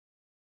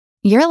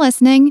You're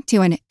listening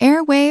to an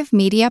Airwave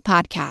Media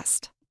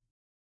Podcast.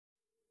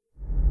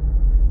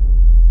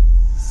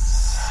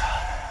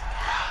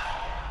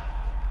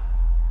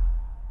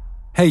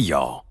 Hey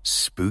y'all,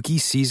 spooky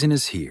season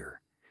is here.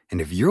 And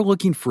if you're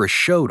looking for a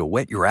show to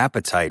whet your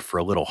appetite for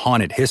a little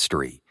haunted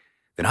history,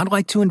 then I'd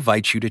like to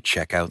invite you to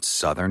check out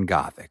Southern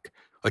Gothic,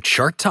 a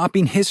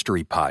chart-topping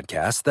history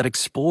podcast that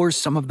explores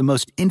some of the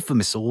most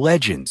infamous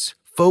legends,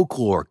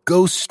 folklore,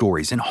 ghost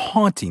stories, and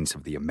hauntings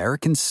of the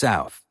American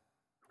South.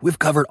 We've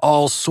covered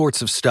all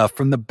sorts of stuff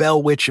from the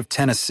Bell Witch of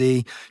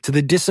Tennessee to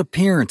the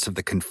disappearance of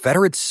the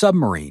Confederate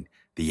submarine,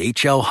 the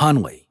H.L.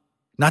 Hunley.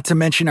 Not to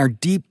mention our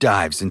deep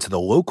dives into the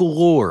local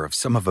lore of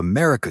some of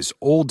America's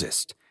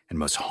oldest and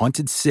most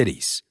haunted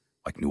cities,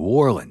 like New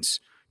Orleans,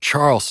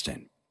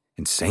 Charleston,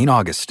 and St.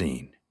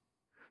 Augustine.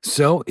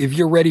 So, if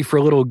you're ready for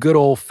a little good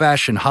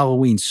old-fashioned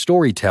Halloween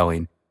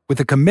storytelling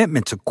with a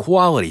commitment to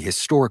quality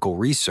historical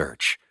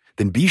research,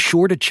 then be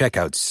sure to check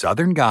out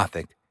Southern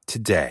Gothic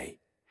today.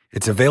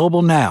 It's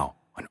available now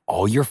on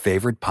all your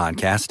favorite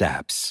podcast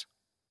apps.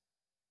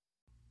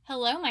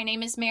 Hello, my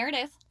name is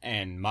Meredith.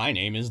 And my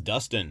name is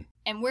Dustin.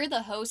 And we're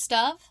the host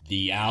of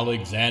The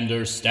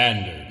Alexander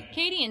Standard.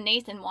 Katie and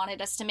Nathan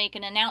wanted us to make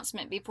an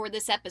announcement before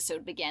this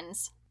episode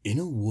begins. In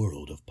a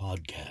world of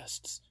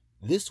podcasts,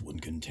 this one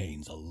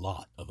contains a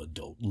lot of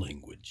adult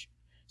language.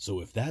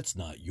 So if that's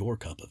not your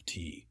cup of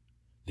tea,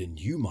 then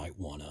you might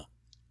wanna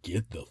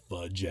get the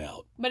fudge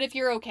out. But if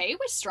you're okay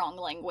with strong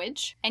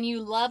language, and you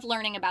love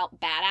learning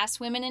about badass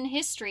women in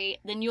history,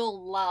 then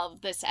you'll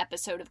love this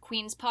episode of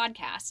Queen's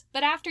Podcast.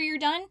 But after you're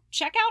done,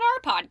 check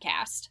out our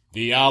podcast.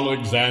 The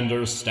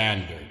Alexander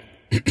Standard.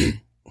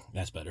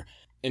 That's better.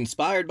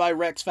 Inspired by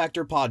Rex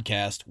Factor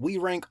Podcast, we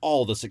rank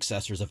all the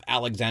successors of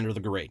Alexander the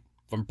Great,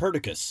 from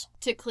Perdiccas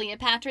to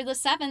Cleopatra the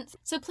 7th.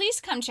 So please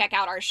come check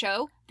out our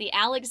show, The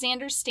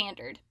Alexander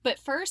Standard. But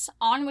first,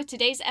 on with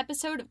today's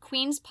episode of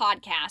Queen's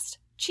Podcast.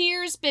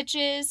 Cheers,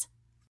 bitches!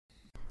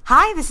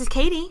 Hi, this is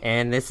Katie.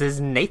 And this is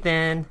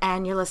Nathan.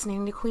 And you're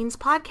listening to Queen's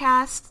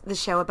Podcast, the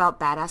show about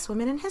badass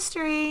women in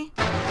history.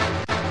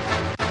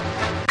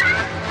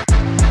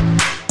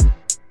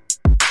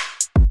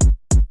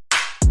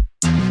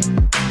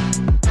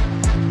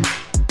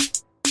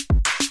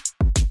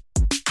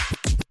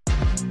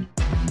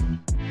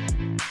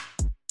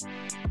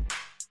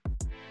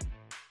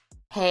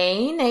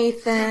 Hey,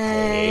 Nathan.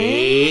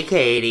 Hey,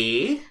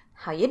 Katie.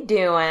 How you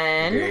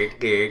doing?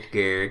 Good.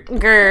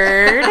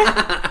 Good.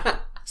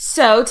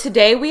 So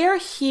today we are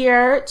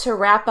here to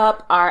wrap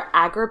up our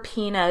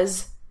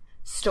Agrippina's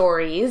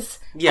stories.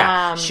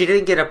 Yeah, she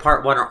didn't get a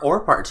part 1 or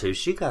part 2.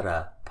 She got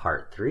a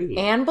part 3.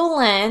 Anne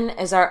Boleyn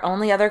is our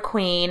only other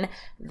queen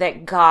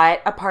that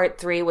got a part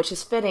 3, which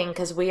is fitting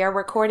because we are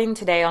recording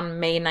today on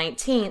May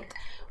 19th,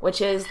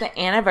 which is the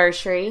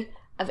anniversary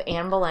of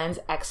Anne Boleyn's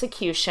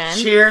execution.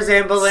 Cheers,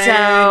 Anne Boleyn.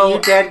 So, you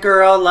dead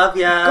girl. Love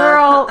ya.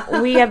 Girl,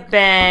 you've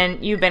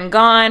been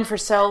gone for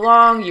so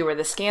long. You were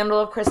the scandal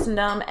of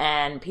Christendom,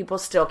 and people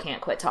still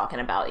can't quit talking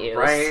about you.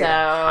 Right? So,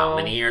 how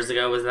many years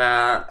ago was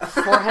that?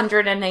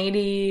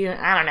 480,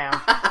 I don't know.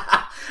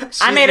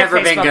 She's I made never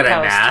a Facebook been good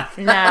post. at math.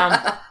 No.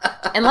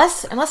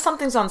 Unless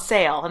something's on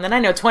sale, and then I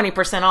know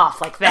 20%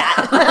 off like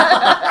that.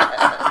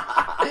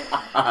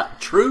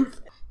 Truth.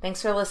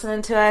 Thanks for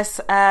listening to us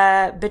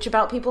bitch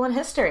about people in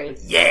history.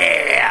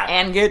 Yeah!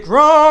 And get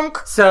drunk!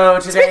 So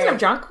today... Speaking of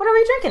drunk, what are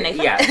we drinking,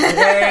 Nathan? Yeah,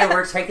 today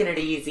we're taking it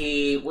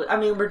easy. I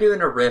mean, we're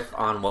doing a riff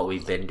on what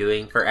we've been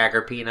doing for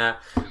Agrippina,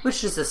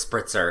 which is a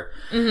spritzer.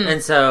 Mm-hmm.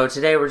 And so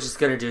today we're just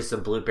going to do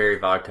some blueberry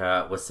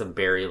vodka with some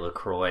berry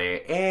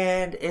LaCroix,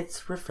 and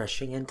it's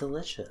refreshing and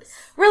delicious.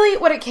 Really,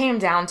 what it came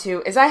down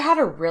to is I had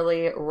a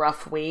really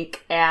rough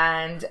week,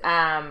 and today's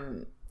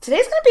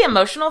going to be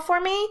emotional for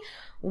me.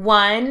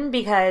 One,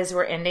 because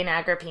we're ending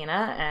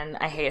Agrippina, and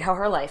I hate how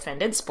her life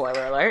ended.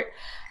 Spoiler alert.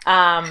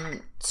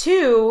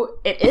 2,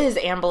 it is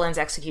Anne Boleyn's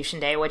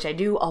execution day, which I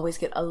do always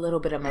get a little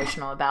bit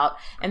emotional about.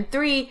 And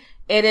 3,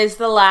 it is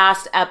the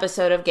last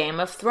episode of Game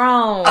of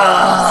Thrones.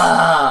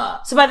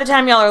 So by the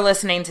time y'all are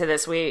listening to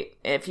this,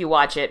 if you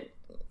watch it,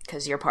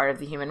 because you're part of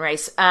the human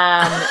race,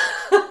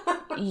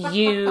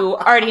 you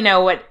already know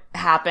what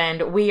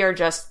happened. We are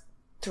just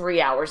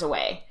 3 hours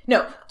away.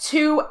 No,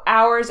 2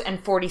 hours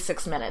and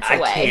 46 minutes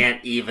away. I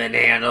can't even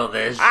handle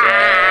this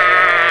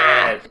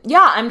shit.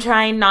 Yeah, I'm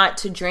trying not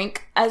to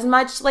drink as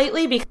much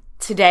lately because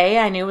today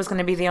I knew was going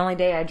to be the only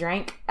day I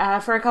drank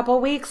for a couple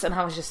of weeks, and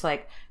I was just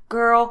like,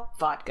 girl,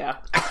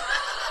 vodka.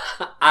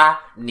 I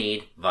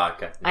need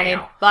vodka now. I need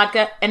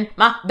vodka in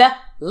my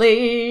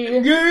belly.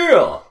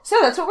 Yeah! So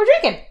that's what we're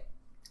drinking.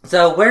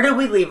 So where did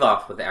we leave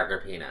off with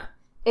Agrippina?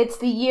 It's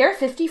the year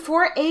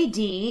 54 AD,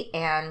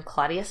 and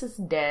Claudius is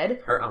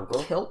dead. Her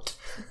uncle. Killed.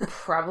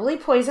 Probably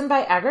poisoned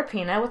by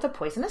Agrippina with a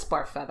poisonous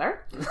barf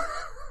feather.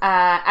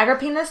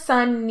 Agrippina's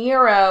son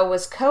Nero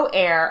was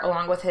co-heir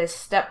along with his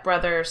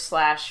stepbrother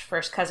 /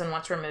 first cousin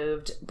once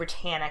removed,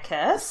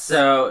 Britannicus.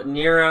 So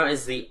Nero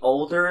is the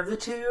older of the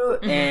two,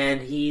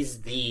 and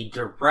he's the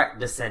direct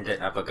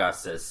descendant of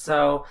Augustus.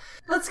 So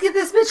let's get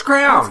this bitch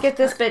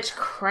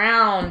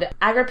crowned.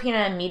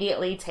 Agrippina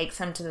immediately takes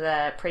him to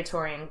the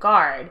Praetorian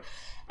Guard,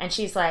 and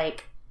she's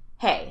like,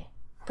 "Hey,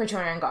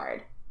 Praetorian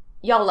Guard,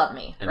 y'all love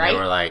me, and right?" And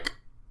they were like,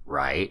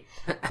 right.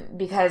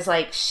 Because,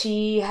 like,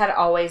 she had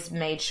always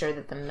made sure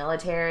that the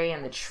military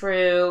and the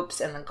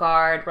troops and the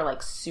guard were,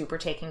 like, super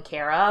taken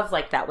care of.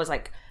 Like, that was,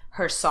 like,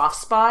 her soft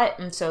spot.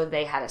 And so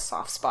they had a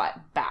soft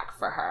spot back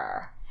for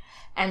her.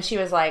 And she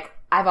was like,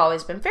 I've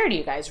always been fair to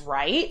you guys,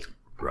 right?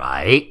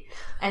 Right.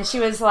 And she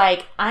was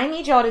like, I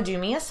need y'all to do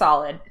me a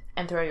solid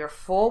and throw your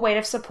full weight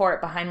of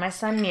support behind my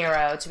son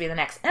Nero to be the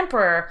next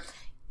emperor,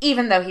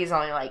 even though he's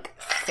only, like,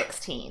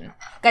 16.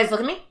 Guys,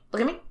 look at me.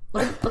 Look at me.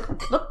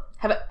 Look.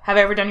 Have I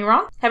ever done you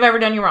wrong? Have I ever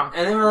done you wrong?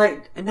 And they were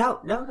like, no,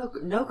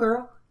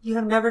 girl. You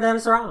have never done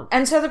us wrong.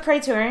 And so the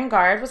Praetorian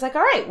Guard was like,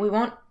 all right, we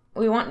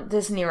want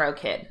this Nero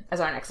kid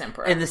as our next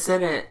emperor. And the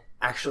Senate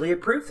actually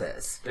approved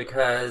this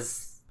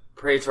because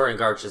Praetorian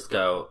Guards just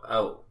go,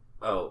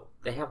 oh,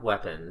 they have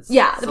weapons.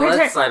 Yeah, so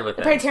let's side with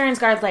the them. Praetorian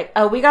Guard's like,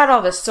 oh, we got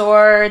all the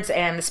swords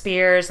and the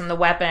spears and the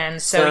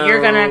weapons, so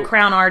you're gonna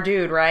crown our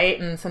dude,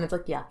 right? And Senate's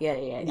like, yeah.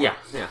 Yeah.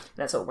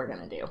 That's what we're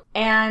gonna do.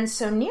 And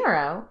so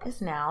Nero is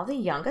now the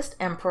youngest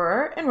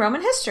emperor in Roman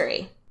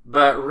history.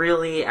 But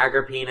really,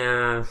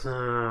 Agrippina,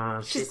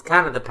 she's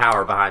kind of the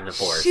power behind the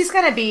force. She's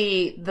gonna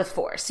be the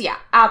force, yeah,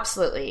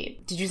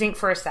 absolutely. Did you think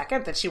for a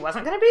second that she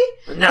wasn't gonna be?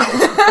 No.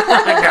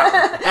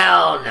 No.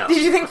 Hell no.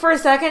 Did you think for a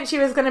second she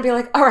was gonna be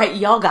like, all right,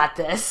 y'all got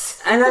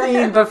this? And I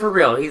mean, but for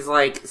real, he's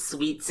like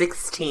sweet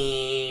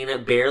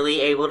 16,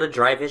 barely able to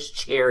drive his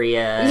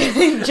chariot.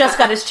 He just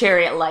got his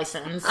chariot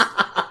license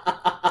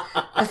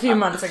a few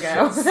months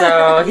ago.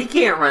 So he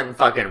can't run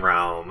fucking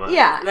Rome.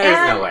 Yeah.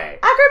 There's no way.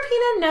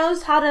 Agrippina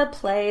knows how to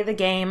play the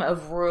game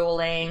of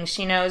ruling.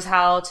 She knows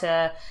how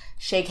to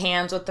shake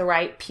hands with the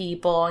right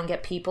people and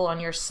get people on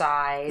your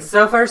side.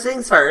 So first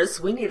things first,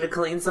 we need to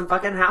clean some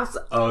fucking house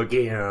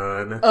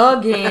again.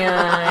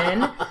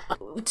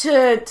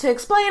 To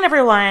explain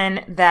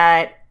everyone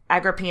that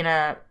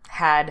Agrippina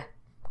had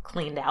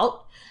cleaned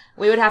out,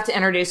 we would have to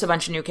introduce a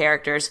bunch of new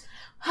characters.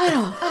 I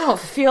don't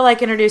feel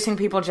like introducing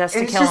people just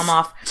to kill them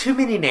off. Too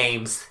many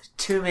names.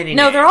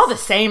 No, they're all the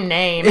same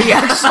name.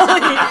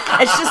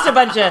 Actually, it's just a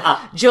bunch of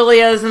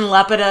Julias and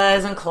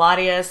Lepidas and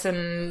Claudius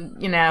and,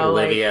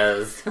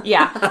 Olivias. Like,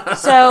 yeah.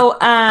 So,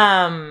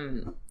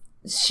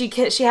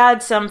 she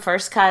had some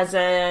first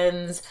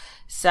cousins,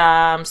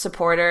 some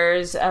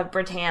supporters of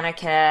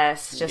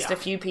Britannicus, just a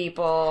few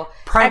people.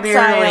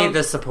 Primarily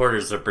the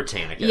supporters of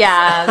Britannicus.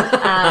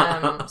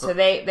 Yeah. So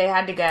they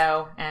had to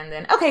go, and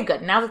then, okay,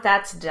 good. Now that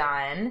that's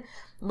done,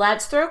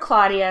 let's throw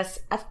Claudius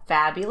a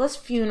fabulous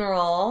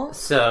funeral.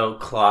 So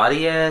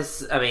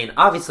Claudius, I mean,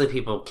 obviously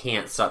people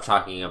can't stop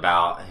talking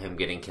about him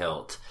getting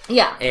killed.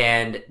 Yeah.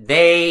 And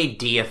they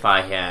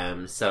deify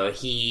him, so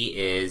he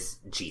is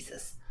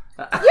Jesus.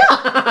 Yeah.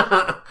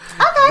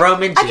 Okay.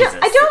 Roman Jesus.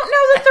 I don't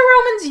know that the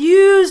Romans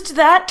used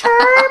that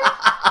term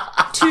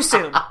too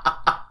soon.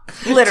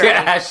 Literally.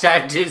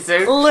 Hashtag too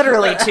soon.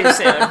 Literally too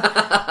soon.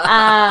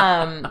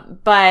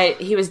 But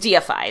he was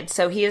deified,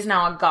 so he is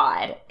now a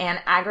god. And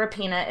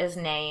Agrippina is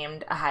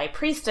named a high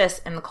priestess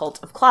in the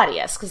cult of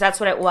Claudius, because that's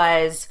what it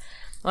was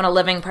when a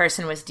living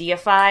person was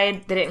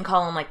deified. They didn't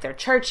call them like their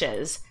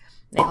churches.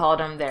 They called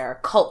them their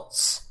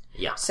cults.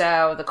 Yeah.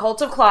 So the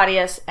cult of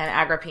Claudius, and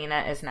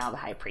Agrippina is now the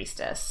high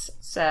priestess.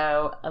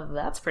 So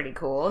that's pretty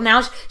cool.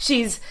 Now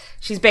she's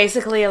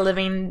basically a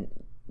living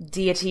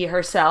deity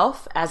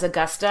herself as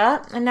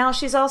Augusta, and now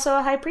she's also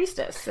a high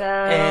priestess. So.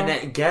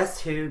 And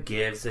guess who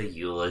gives a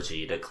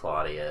eulogy to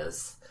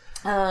Claudius?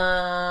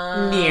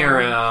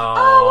 Nero.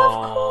 Oh, of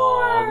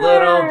course.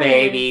 Little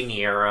baby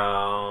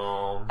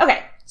Nero.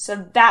 Okay,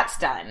 so that's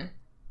done.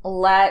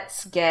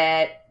 Let's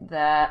get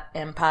the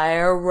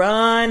empire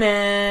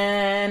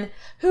running.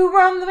 Who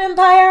run the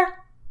empire?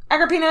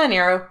 Agrippina and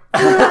Nero.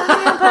 Who run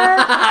the empire?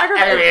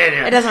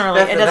 Agrippina. It doesn't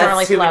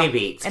really too flow. Many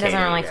beats. It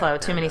doesn't really flow.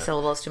 Too many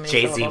syllables.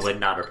 Jay-Z would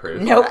not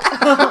approve. Nope.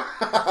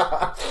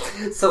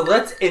 So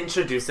let's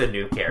introduce a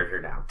new character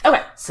now.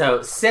 Okay.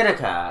 So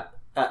Seneca,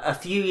 a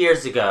few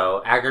years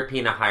ago,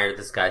 Agrippina hired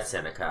this guy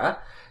Seneca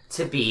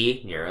to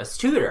be Nero's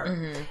tutor.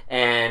 Mm-hmm.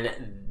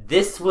 And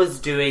this was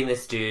doing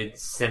this dude,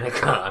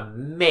 Seneca, a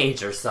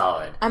major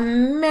solid. A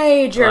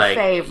major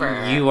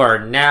favor. You are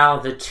now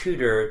the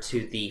tutor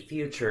to the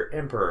future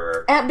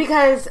emperor.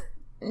 Because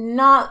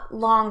not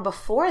long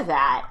before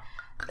that,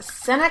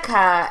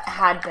 Seneca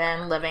had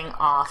been living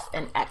off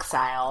in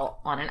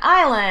exile on an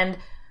island,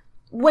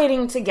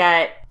 waiting to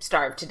get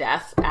starved to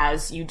death,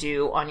 as you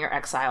do on your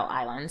exile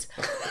islands.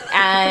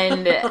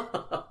 And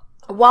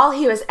while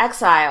he was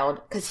exiled,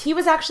 because he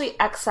was actually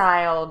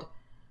exiled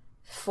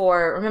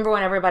remember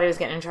when everybody was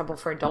getting in trouble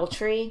for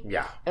adultery?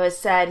 Yeah. It was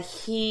said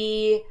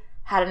he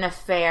had an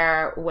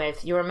affair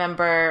with, you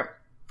remember,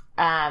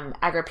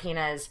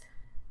 Agrippina's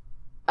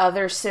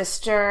other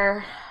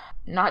sister?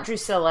 not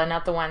Drusilla,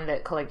 not the one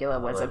that Caligula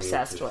was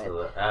obsessed with.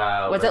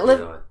 Was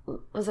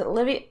it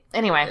Livia?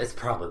 Anyway. It's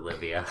probably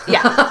Livia.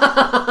 Yeah.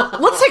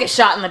 Let's take a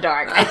shot in the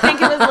dark. I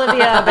think it was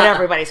Livia, but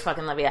everybody's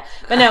fucking Livia.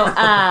 But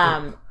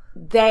no,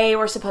 they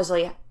were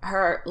supposedly,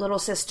 her little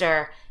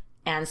sister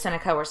and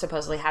Seneca were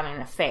supposedly having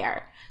an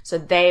affair. So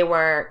they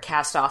were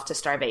cast off to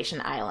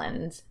Starvation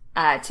Island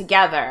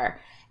together.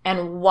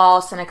 And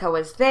while Seneca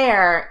was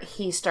there,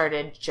 he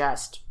started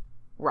just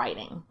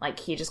writing. Like,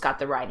 he just got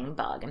the writing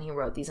bug, and he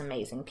wrote these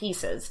amazing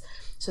pieces.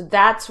 So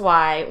that's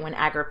why when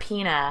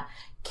Agrippina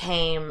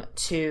came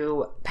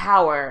to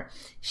power,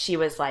 she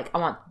was like, I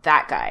want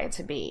that guy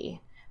to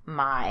be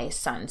my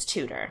son's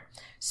tutor.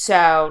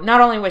 So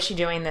not only was she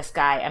doing this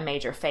guy a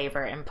major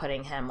favor in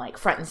putting him like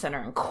front and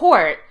center in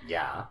court,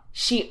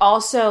 she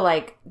also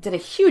like did a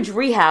huge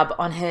rehab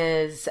on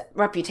his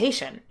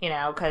reputation, you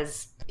know,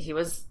 because he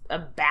was a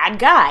bad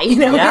guy, you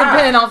know,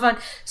 and all fun.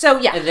 So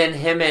yeah. And then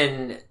him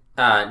and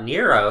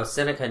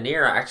Seneca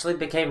Nero actually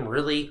became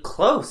really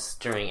close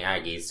during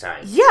Aggie's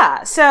time.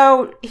 Yeah,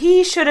 so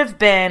he should have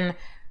been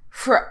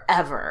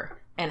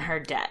forever in her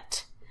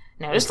debt.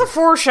 Notice the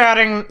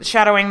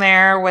foreshadowing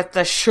there with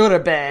the should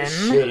have been.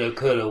 Shoulda,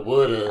 coulda,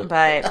 woulda.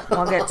 But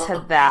we'll get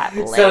to that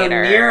later. So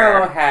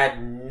Nero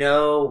had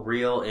no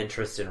real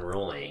interest in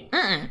ruling.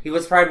 He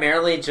was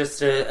primarily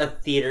just a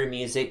theater,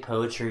 music,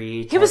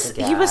 poetry type of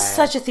guy. He was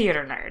such a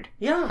theater nerd.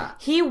 Yeah.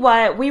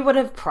 We would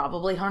have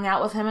probably hung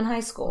out with him in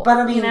high school. But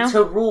I mean, you know?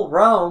 to rule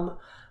Rome,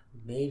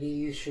 maybe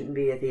you shouldn't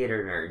be a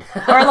theater nerd.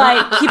 Or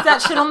like, keep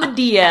that shit on the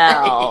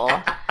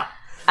DL.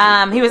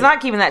 He was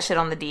not keeping that shit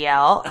on the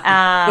DL.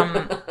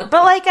 But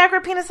like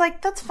Agrippina's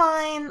like, that's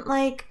fine.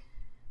 Like,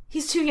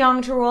 he's too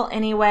young to rule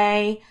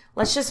anyway.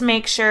 Let's just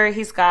make sure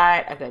he's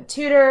got a good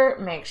tutor,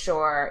 make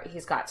sure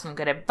he's got some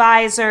good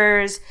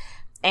advisors,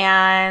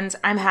 and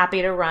I'm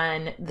happy to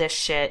run this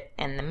shit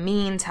in the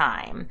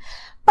meantime.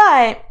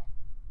 But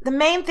the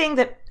main thing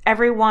that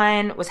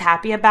everyone was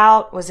happy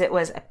about was it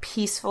was a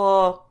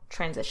peaceful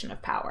transition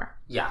of power.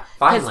 Yeah,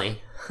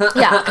 finally.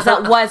 Because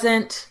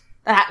that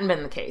hadn't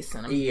been the case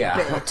in a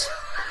bit.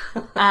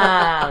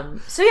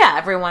 So yeah,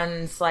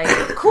 everyone's like,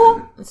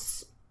 cool.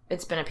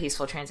 It's been a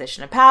peaceful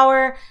transition of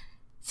power.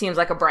 Seems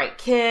like a bright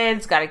kid.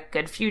 He's got a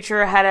good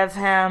future ahead of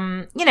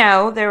him. You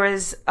know, there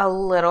was a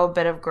little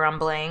bit of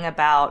grumbling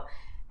about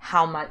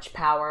how much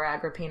power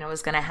Agrippina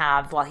was going to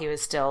have while he was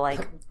still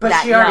like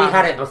But she already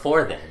had it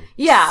before then.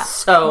 Yeah.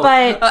 So,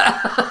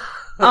 but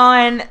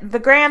on the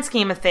grand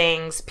scheme of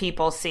things,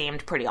 people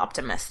seemed pretty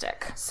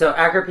optimistic. So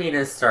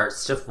Agrippina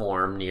starts to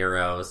form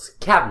Nero's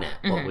cabinet,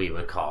 what we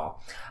would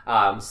call.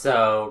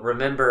 So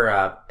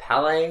remember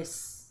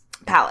Palace,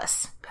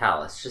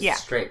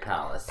 just straight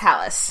palace.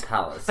 Palace.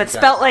 But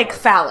spelt like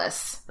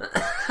phallus.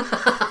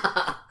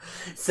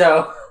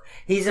 So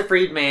he's a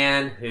freed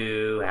man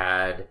who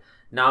had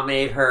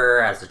nominated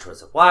her as the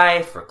choice of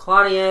wife for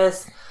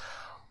Claudius.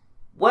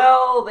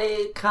 Well,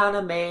 they kind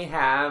of may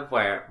have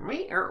where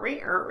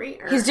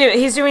he's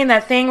doing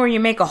that thing where you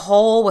make a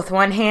hole with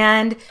one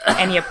hand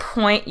and you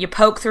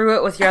poke through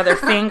it with your other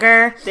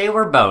finger. They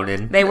were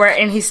boning.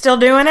 And he's still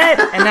doing it,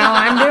 and now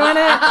I'm doing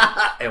it.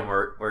 And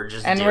we're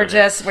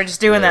just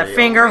doing that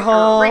finger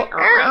hole.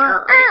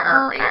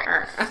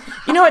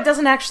 You know, it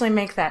doesn't actually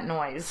make that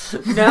noise.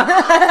 No,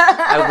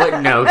 I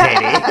wouldn't know,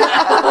 Katie.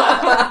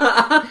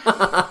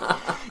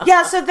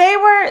 Yeah, so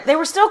they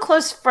were still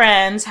close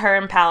friends, her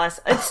and Pallas.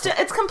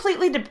 It's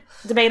completely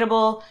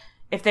debatable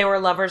if they were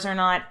lovers or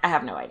not. I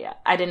have no idea.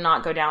 I did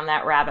not go down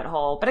that rabbit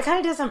hole, but it kind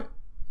of doesn't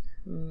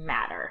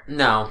matter.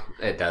 No,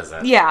 it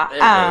doesn't. Yeah, it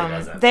really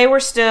doesn't. They were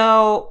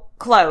still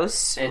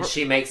close, and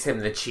she makes him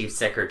the chief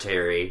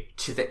secretary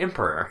to the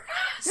emperor.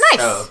 Nice.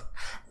 So,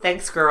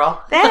 thanks,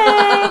 girl.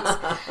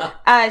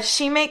 Thanks.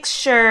 She makes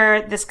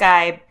sure this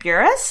guy,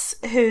 Burrus,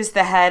 who's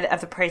the head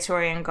of the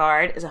Praetorian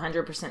Guard, is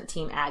 100%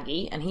 Team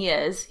Aggie, and he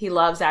is. He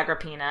loves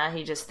Agrippina.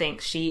 He just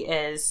thinks she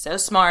is so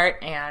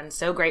smart and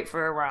so great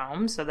for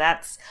Rome, so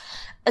that's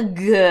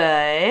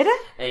good.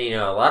 And, you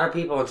know, a lot of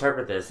people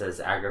interpret this as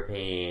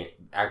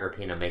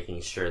Agrippina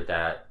making sure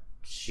that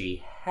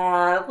she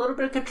had a little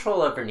bit of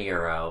control over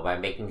Nero by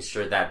making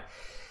sure that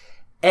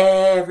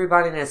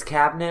everybody in his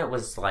cabinet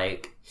was,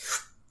 like,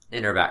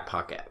 in her back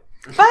pocket.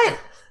 But,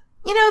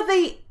 you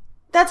know,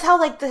 that's how,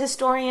 like, the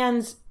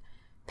historians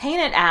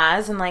paint it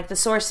as, and, like, the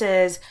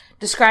sources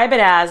describe it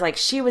as, like,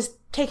 she was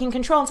taking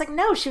control. It's like,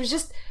 no, she was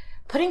just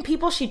putting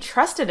people she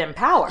trusted in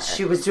power.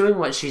 She was doing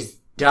what she's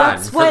done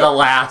for the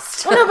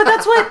last... Well, no, but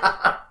that's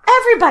what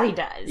everybody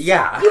does.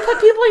 Yeah. You put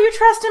people you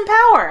trust in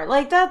power.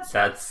 Like,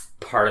 that's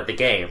part of the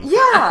game.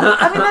 Yeah.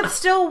 I mean, that's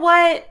still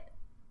what,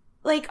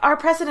 like, our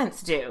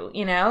presidents do,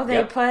 you know?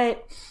 They put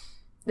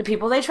the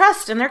people they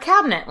trust in their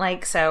cabinet.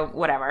 Like, so,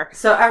 whatever.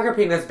 So,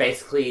 Agrippina's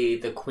basically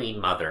the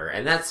queen mother,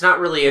 and that's not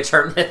really a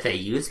term that they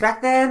used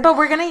back then. But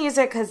we're going to use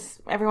it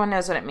because everyone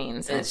knows what it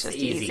means, and it's just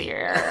easy.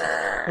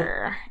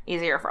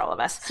 easier for all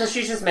of us. So,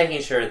 she's just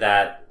making sure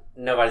that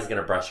nobody's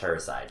going to brush her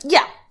aside.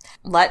 Yeah.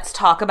 Let's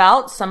talk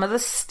about some of the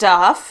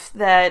stuff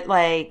that,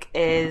 like,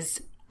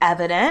 is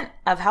evident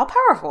of how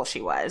powerful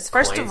she was.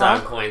 First of all,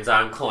 coins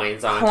on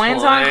coins on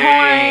coins on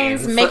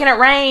coins, making it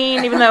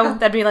rain, even though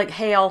that'd be like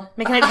hail,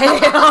 making it hail.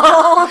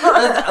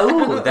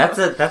 Oh,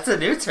 that's a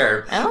new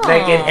term. Oh.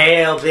 Make it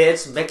hail,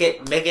 bitch. Make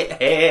it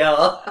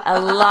hail. A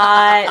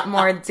lot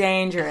more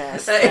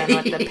dangerous than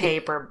with the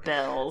paper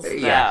bills, though.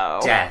 Yeah,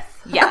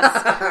 death.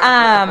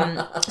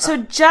 Yes. So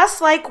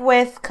just like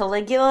with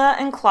Caligula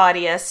and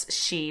Claudius,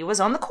 she was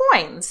on the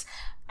coins.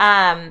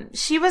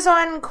 She was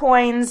on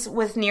coins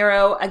with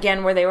Nero,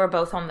 again, where they were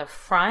both on the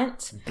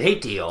front.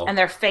 Big deal. And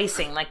they're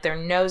facing, like their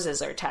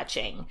noses are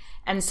touching.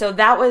 And so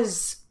that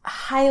was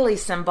highly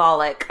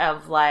symbolic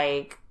of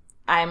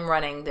I'm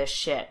running this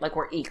shit.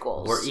 We're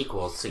equals. We're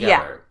equals together.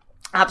 Yeah,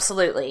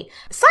 absolutely.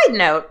 Side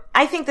note,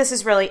 I think this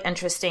is really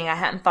interesting. I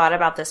hadn't thought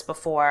about this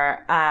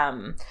before.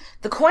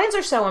 The coins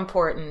are so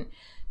important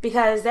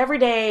because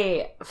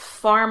everyday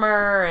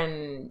farmer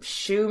and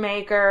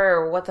shoemaker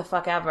or what the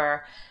fuck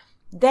ever,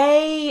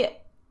 they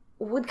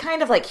would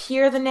kind of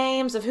hear the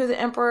names of who the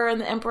emperor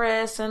and the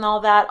empress and all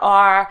that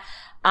are,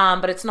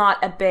 but it's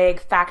not a big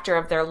factor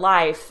of their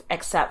life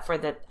except for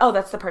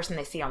that's the person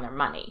they see on their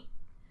money.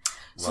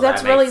 So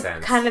that's really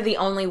kind of the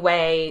only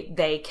way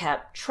they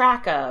kept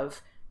track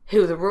of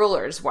who the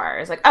rulers were.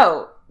 It's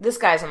this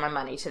guy's on my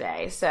money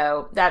today,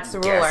 so that's the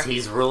ruler. Yes,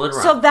 he's ruling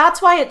Rome. So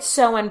that's why it's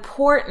so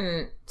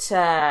important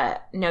to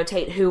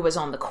notate who was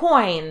on the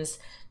coins,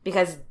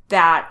 because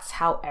that's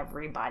how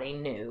everybody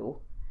knew.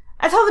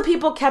 That's how the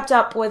people kept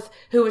up with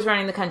who was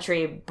running the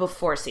country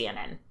before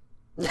CNN.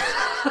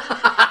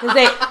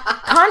 Because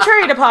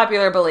contrary to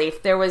popular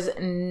belief, there was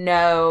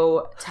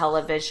no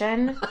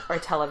television or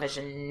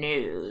television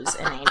news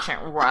in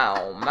ancient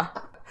Rome.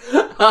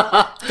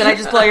 Did I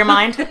just blow your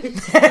mind? Did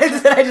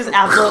I just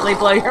absolutely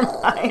blow your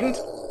mind?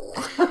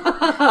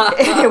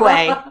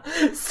 Anyway.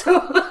 So,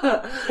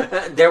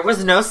 there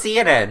was no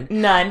CNN.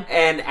 None.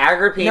 And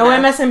Agrippina. No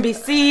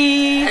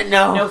MSNBC.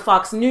 No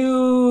Fox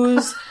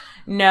News.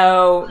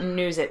 No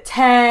News at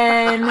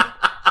 10.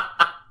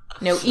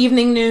 No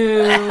evening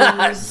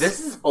news.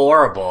 This is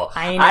horrible.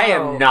 I know. I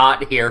am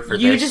not here for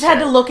this. You just had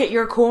to look at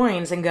your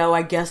coins and go,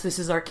 I guess this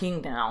is our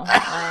king now.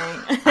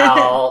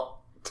 How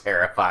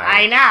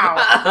terrifying.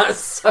 I know.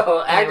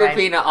 So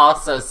Agrippina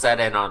also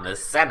set in on the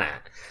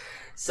Senate.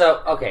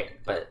 So, okay,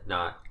 but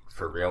not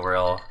for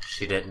real.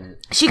 She didn't.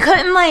 She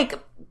couldn't,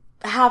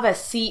 have a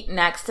seat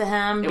next to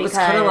him. It because... was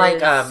kind of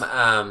like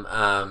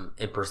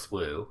Empress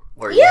Wu,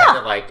 where you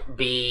had to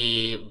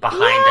be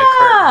behind a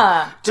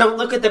curtain. Don't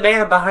look at the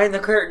man behind the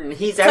curtain.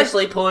 He's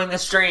actually pulling the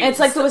strings.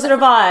 It's like the Wizard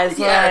of Oz.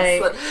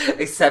 Yes,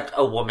 except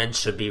a woman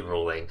should be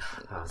ruling.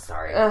 Oh,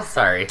 sorry.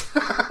 Sorry.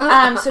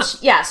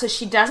 So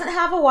she doesn't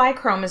have a Y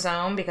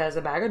chromosome because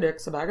a bag of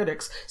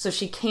dicks. So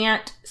she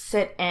can't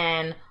sit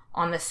in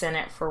on the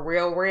Senate for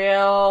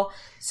real.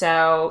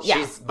 So, yeah.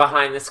 She's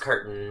behind this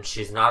curtain.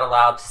 She's not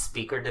allowed to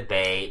speak or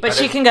debate. But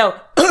she can go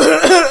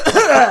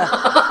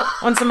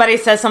when somebody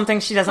says something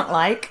she doesn't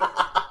like.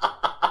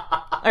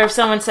 Or if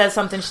someone says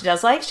something she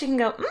does like, she can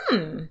go,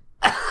 behind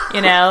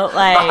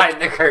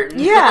the curtain.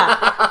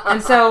 Yeah.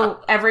 And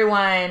so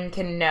everyone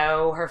can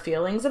know her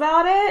feelings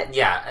about it.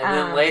 Yeah. And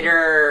then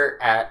later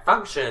at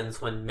functions,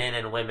 when men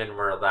and women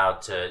were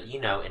allowed to,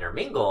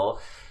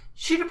 intermingle,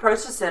 she'd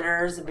approach the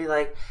senators and be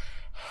like,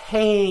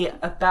 hey,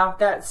 about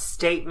that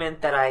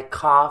statement that I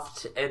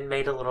coughed and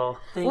made a little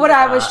thing What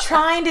I was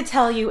trying to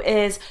tell you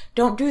is,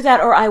 don't do that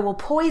or I will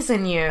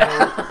poison you.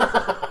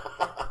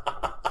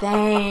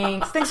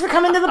 Thanks for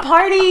coming to the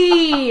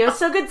party. It was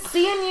so good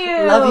seeing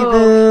you. Love you,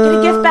 boo. Get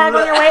a gift bag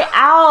on your way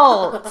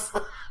out.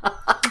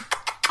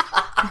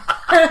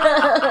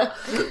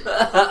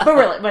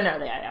 But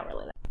no, yeah,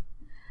 really.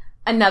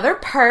 Another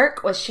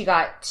perk was she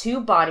got 2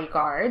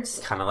 bodyguards.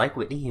 Kind of like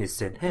Whitney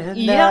Houston. And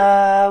Yep.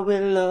 I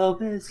will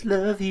always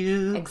love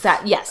you.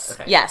 Yes,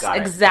 Okay, yes, got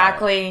it.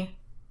 exactly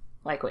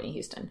like Whitney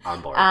Houston.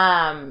 On board.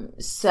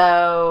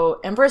 So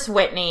Empress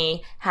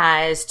Whitney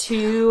has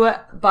 2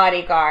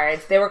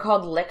 bodyguards. They were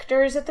called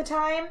lictors at the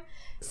time.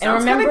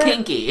 Sounds kind of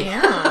kinky.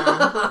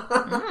 Yeah.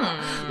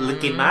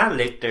 Look at my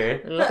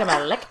lictor. Look at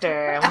my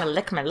lictor. I'm gonna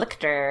lick my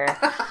lictor.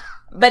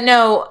 But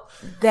no,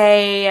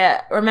 they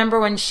remember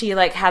when she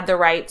had the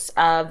rights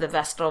of the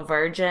Vestal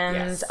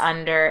Virgins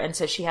under, and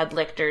so she had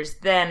lictors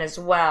then as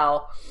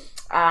well.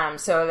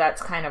 So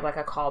that's kind of like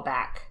a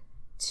callback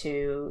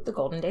to the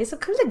golden days of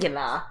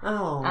Caligula.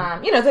 Oh,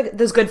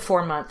 those good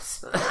 4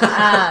 months.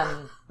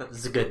 it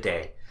was a good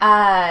day.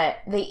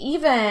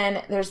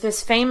 There's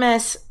this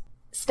famous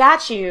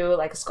statue,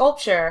 like a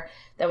sculpture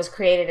that was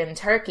created in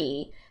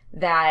Turkey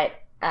that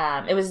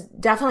it was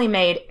definitely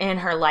made in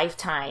her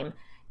lifetime.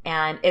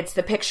 And it's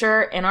the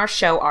picture in our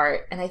show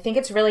art. And I think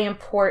it's really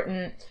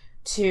important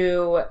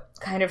to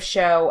kind of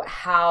show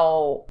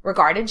how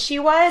regarded she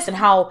was and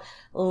how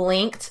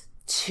linked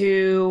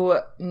to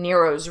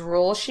Nero's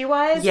rule she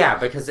was. Yeah,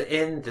 because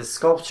in the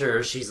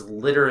sculpture, she's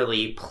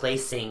literally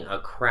placing a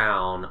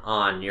crown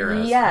on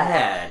Nero's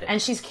head.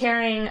 And she's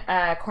carrying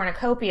a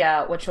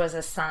cornucopia, which was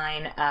a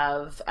sign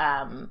of,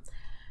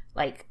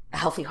 a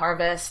healthy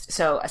harvest,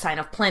 so a sign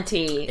of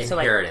plenty.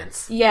 Inheritance.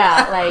 So,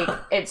 like,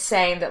 it's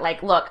saying that,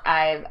 like, look,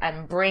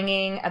 I'm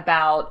bringing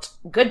about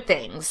good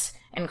things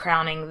and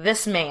crowning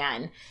this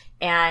man.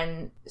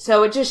 And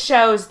so it just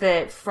shows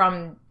that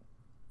from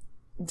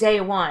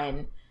day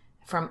one,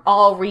 from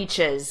all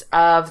reaches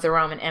of the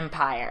Roman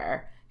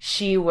Empire,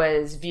 she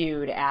was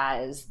viewed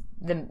as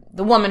the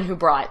woman who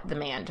brought the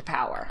man to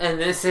power. And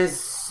this is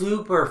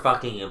super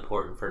fucking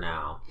important for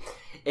now.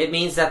 It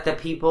means that the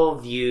people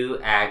view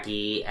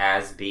Aggie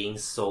as being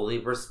solely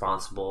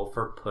responsible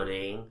for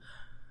putting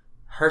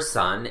her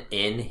son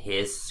in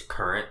his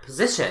current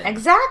position.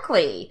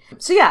 Exactly.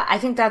 So yeah, I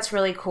think that's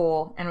really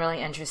cool and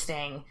really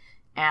interesting.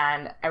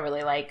 And I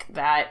really like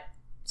that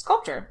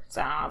sculpture.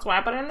 So that's why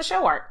I put it in the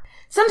show art.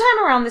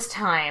 Sometime around this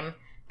time,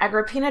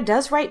 Agrippina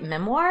does write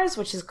memoirs,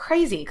 which is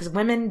crazy because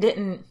women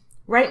didn't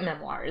write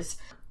memoirs.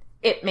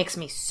 It makes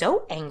me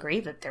so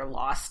angry that they're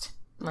lost.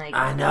 Like,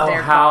 I know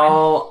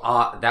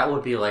how that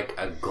would be like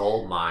a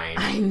gold mine.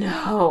 I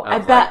know. I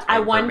bet. Like, I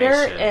wonder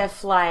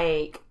if,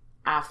 like,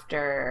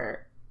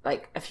 after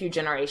like a few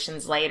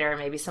generations later,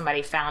 maybe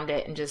somebody found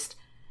it and just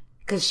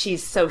because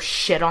she's so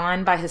shit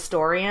on by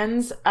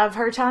historians of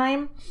her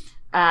time.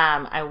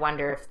 I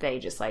wonder if they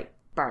just like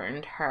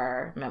burned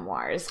her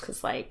memoirs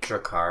because like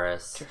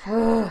Dracarys.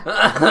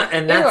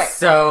 And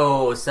that's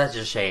anyway, such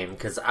a shame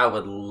because I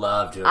would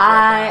love to have read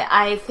that.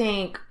 I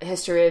think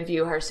history would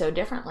view her so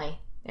differently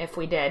if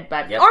we did,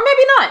 but or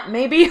maybe not.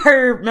 Maybe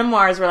her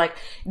memoirs were like,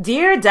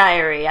 "Dear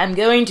diary, I'm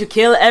going to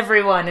kill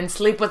everyone and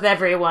sleep with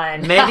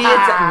everyone."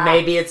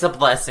 Maybe it's a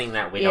blessing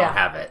that we don't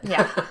have it.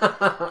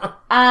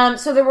 Yeah.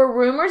 So there were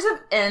rumors of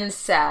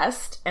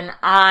incest, and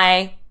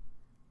I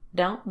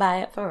don't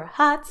buy it for a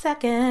hot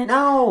second.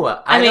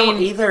 No, I mean,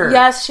 don't either.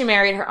 Yes, she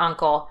married her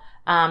uncle,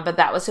 but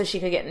that was so she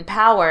could get in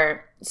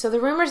power. So the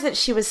rumors that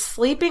she was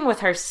sleeping with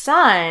her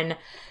son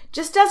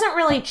just doesn't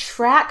really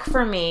track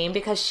for me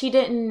because she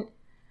didn't.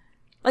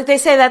 Like, they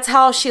say that's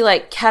how she,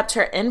 like, kept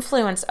her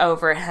influence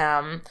over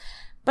him.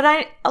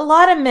 But a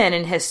lot of men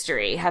in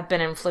history have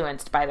been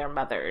influenced by their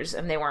mothers,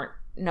 and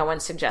no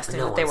one's suggesting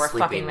that they were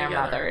fucking their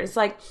mothers.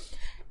 Like,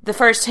 the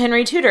first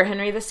Henry Tudor,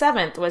 Henry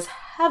VII, was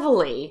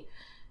heavily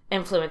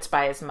influenced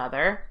by his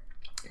mother.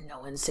 No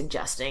one's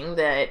suggesting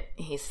that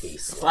he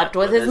slept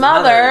with his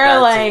mother.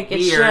 Like,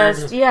 it's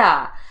just,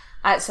 yeah.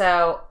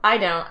 So,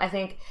 I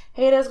think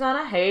haters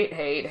gonna hate.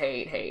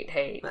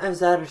 Is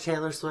that a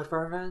Taylor Swift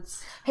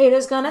reference?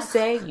 Haters gonna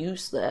say you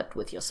slept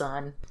with your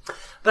son.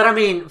 But I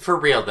mean, for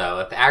real though,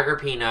 if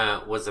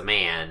Agrippina was a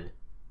man,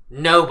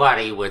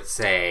 nobody would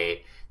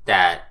say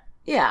that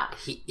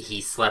he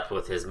slept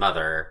with his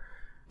mother,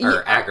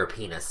 or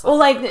Agrippina slept. Well,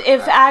 like,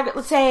 if,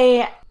 let's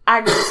say,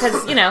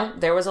 because, you know,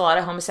 there was a lot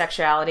of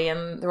homosexuality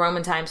in the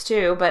Roman times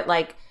too, but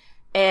like,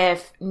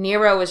 if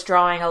Nero was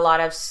drawing a lot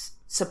of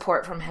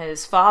support from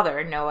his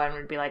father, no one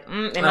would be like,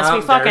 they must be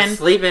fucking they're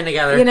sleeping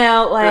together. You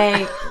know,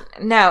 like,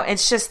 no,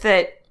 it's just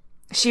that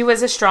she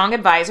was a strong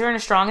advisor and a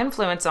strong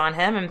influence on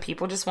him, and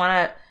people just want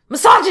to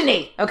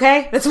misogyny.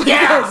 Okay, that's what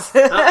it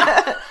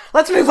is.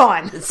 Let's move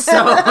on.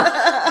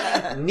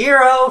 So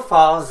Nero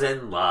falls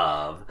in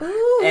love.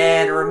 Ooh.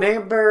 And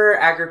remember,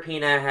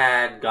 Agrippina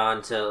had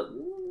gone to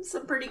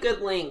some pretty good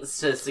lengths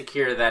to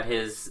secure that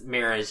his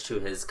marriage to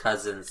his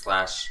cousin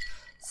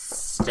 /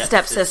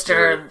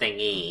 stepsister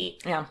thingy.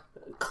 Yeah.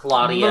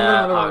 Claudia,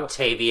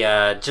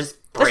 Octavia,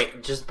 just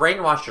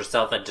brainwashed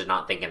herself into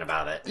not thinking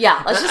about it.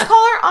 Yeah, let's just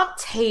call her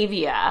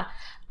Octavia,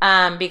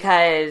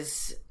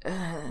 because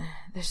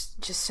there's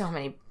just so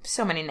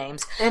many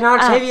names. And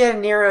Octavia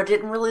and Nero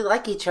didn't really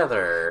like each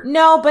other.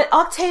 No, but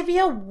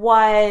Octavia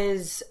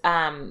was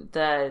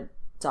the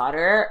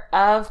daughter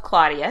of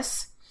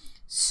Claudius,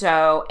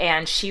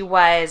 and she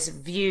was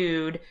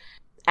viewed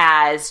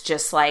as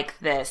just like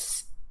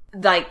this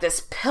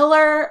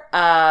pillar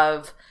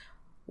of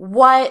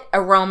what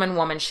a Roman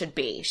woman should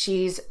be.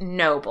 She's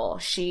noble.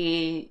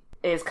 She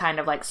is kind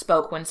of like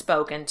spoke when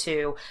spoken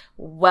to,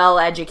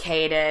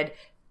 well-educated,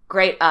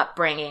 great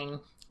upbringing.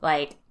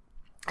 Like,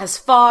 as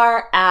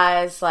far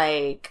as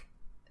like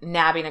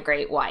nabbing a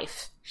great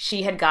wife,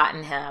 she had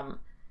gotten him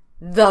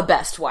the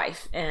best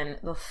wife in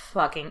the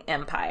fucking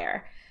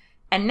empire.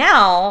 And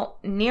now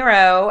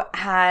Nero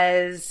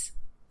has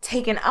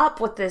taken up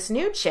with this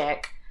new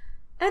chick,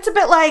 and it's a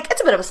bit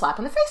of a slap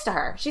in the face to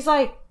her. She's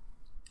like,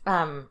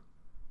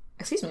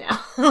 excuse me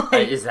now.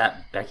 Is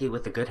that Becky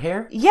with the good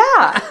hair?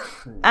 Yeah.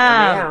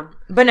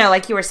 But no,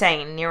 like you were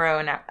saying, Nero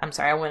and I'm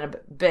sorry, I went a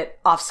bit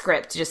off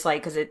script just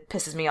like because it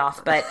pisses me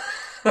off. But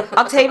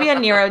Octavia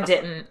and Nero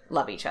didn't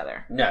love each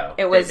other. No,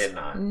 it was they did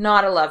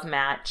not a love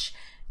match.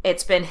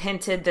 It's been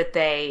hinted that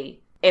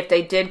if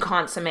they did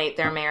consummate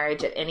their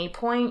marriage at any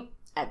point,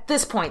 at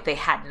this point they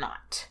had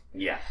not.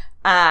 Yeah.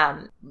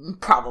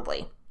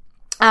 Probably.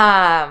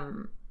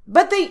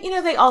 But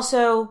they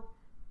also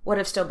would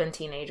have still been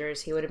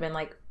teenagers. He would have been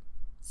like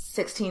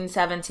 16,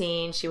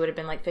 17. She would have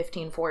been like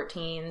 15,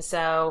 14.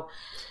 So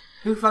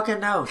who fucking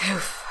knows?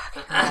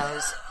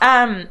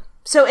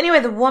 So anyway,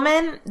 the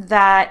woman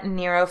that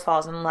Nero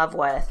falls in love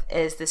with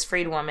is this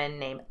freed woman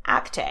named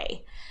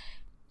Acte.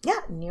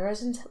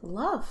 Nero's in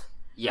love.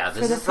 Yeah,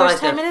 this for the is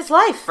first like time in his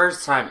life.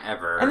 First time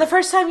ever. And the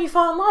first time you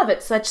fall in love,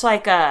 it's such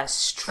like a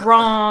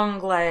strong,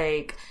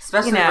 like...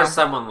 Especially for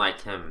someone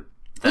like him.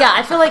 Yeah,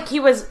 I feel like he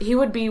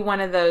would be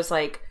one of those,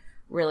 like,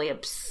 really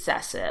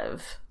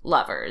obsessive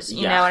lovers.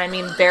 You know what I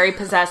mean? Very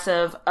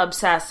possessive,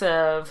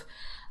 obsessive.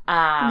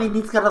 I mean,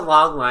 he's got a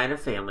long line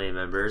of family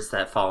members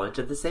that fall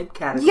into the same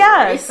category.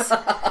 Yes.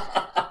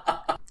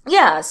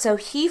 Yeah, so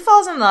he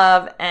falls in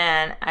love,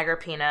 and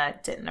Agrippina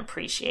didn't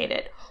appreciate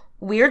it.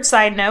 Weird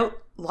side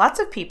note, lots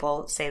of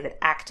people say that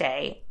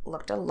Acte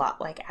looked a lot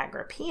like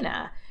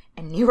Agrippina,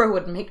 and Nero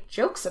would make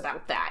jokes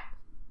about that.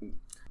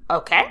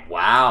 Okay.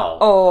 Wow.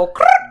 Oh,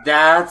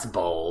 that's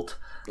bold.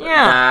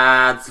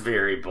 Yeah. That's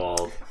very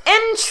bold.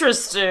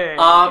 Interesting.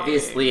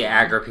 Obviously,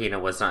 Agrippina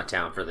was not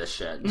down for this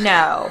shit.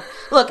 No.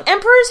 Look,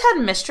 emperors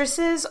had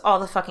mistresses all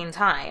the fucking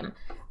time.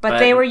 But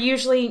they were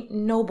usually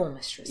noble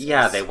mistresses.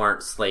 Yeah, they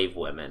weren't slave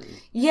women.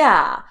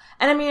 Yeah.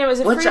 And I mean, it was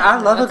a Which I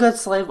love a good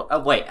slave...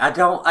 wait, I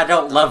don't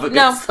love a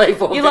good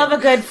slave woman. You love a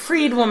good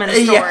freed woman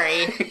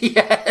story.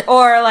 Yeah.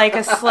 Or like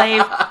a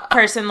slave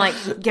person like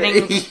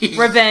getting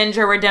revenge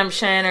or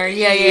redemption or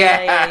yeah.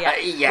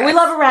 Yes. We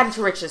love a rags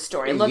to riches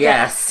story. Look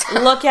at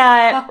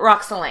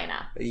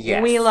Roxalana.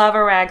 Yes. We love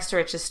a rags to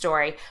riches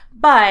story.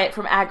 But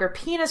from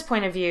Agrippina's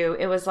point of view,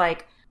 it was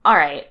like, all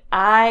right,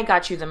 I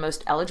got you the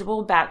most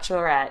eligible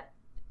bachelorette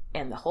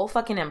in the whole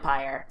fucking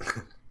empire,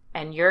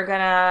 and you're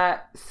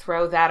gonna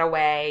throw that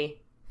away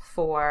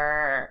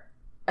for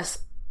a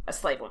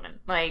slave woman.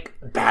 Like,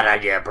 bad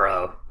idea,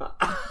 bro.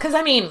 Because,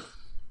 I mean,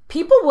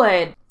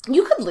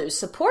 you could lose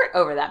support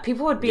over that.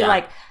 People would be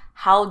like,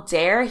 how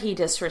dare he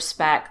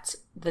disrespect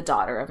the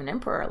daughter of an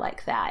emperor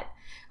like that?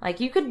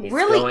 Like, you could He's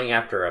really... going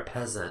after a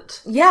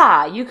peasant.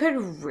 Yeah, you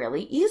could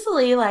really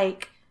easily,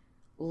 like,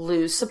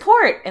 lose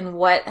support. And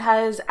what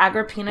has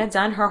Agrippina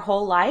done her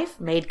whole life?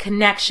 Made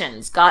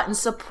connections, gotten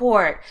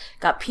support,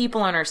 got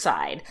people on her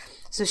side.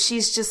 So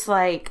she's just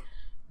like,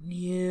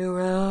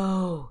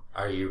 Nero,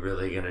 are you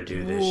really gonna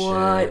do this shit?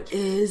 What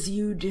is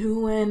you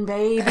doing,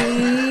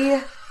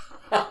 baby?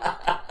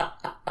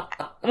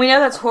 We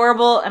know that's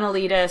horrible and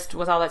elitist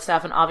with all that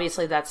stuff, and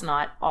obviously that's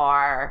not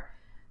our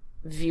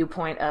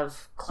viewpoint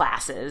of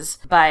classes,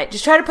 but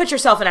just try to put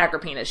yourself in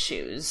Agrippina's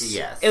shoes.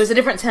 Yes. It was a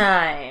different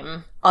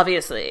time,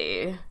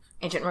 obviously.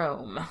 Ancient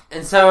Rome.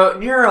 And so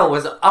Nero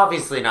was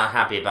obviously not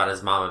happy about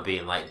his mama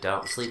being like,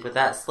 don't sleep with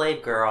that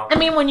slave girl. I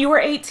mean, when you were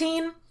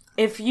 18,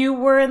 if you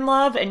were in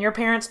love and your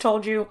parents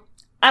told you,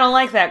 I don't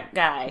like that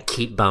guy,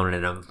 keep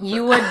boning him,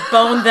 you would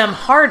bone them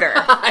harder.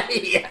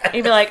 Yeah.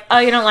 You'd be like, oh,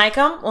 you don't like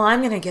them? Well,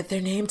 I'm going to get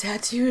their name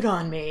tattooed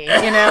on me.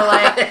 You know,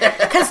 like,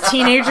 because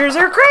teenagers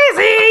are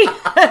crazy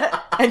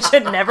and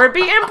should never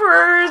be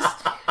emperors.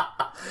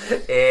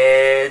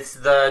 It's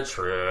the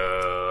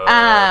truth.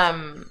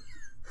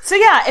 So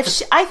yeah,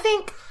 I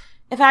think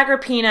if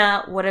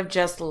Agrippina would have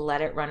just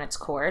let it run its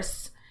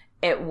course,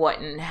 it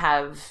wouldn't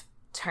have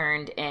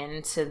turned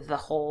into the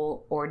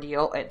whole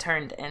ordeal it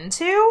turned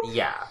into.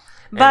 Yeah.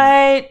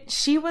 But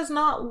she was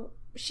not,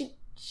 she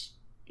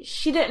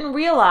didn't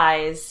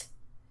realize,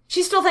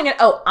 she's still thinking,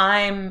 oh,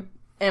 I'm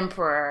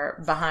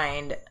emperor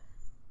behind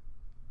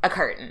a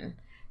curtain.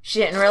 She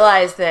didn't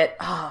realize that,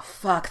 oh,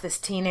 fuck, this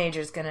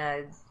teenager's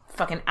gonna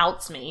fucking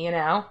outs me, you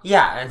know?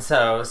 Yeah, and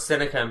so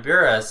Seneca and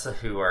Burrus,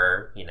 who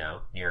are, you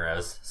know,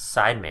 Nero's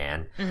side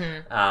man,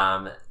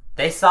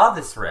 they saw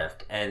this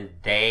rift, and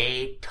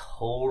they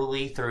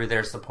totally threw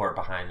their support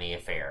behind the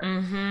affair.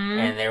 Mm-hmm.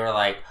 And they were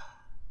like,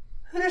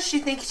 who does she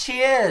think she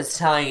is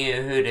telling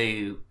you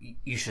who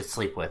you should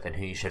sleep with and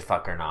who you should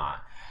fuck or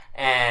not?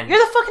 And you're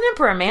the fucking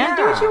emperor, man. Yeah.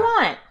 Do what you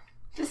want.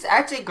 This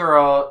Acte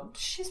girl,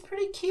 she's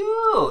pretty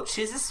cute.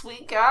 She's a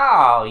sweet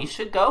gal. You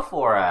should go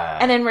for it.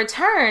 And in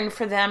return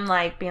for them,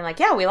 like, being like,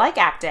 yeah, we like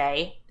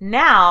Acte,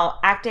 now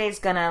Acte's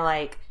gonna,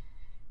 like,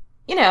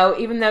 you know,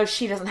 even though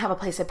she doesn't have a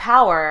place of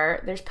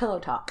power, there's pillow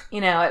talk. You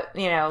know,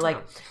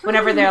 like,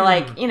 whenever they're,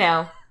 like, you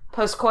know,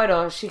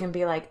 post-coital, she can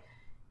be like,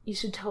 you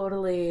should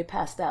totally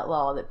pass that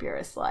law that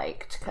Burrus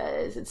liked,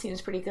 because it seems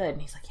pretty good. And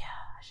he's like, yeah,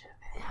 I should.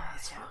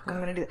 Yeah, I'm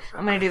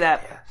gonna do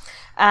that.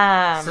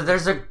 Yeah. So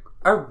there's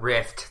a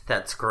rift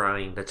that's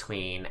growing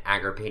between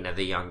Agrippina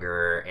the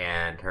Younger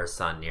and her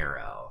son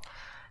Nero.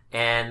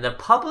 And the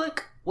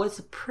public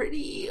was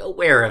pretty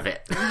aware of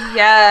it.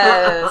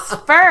 Yes.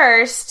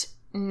 First,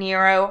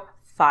 Nero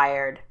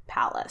fired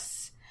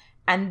Pallas.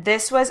 And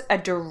this was a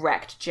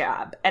direct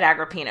jab at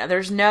Agrippina.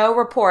 There's no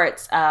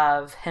reports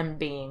of him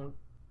being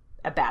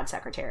a bad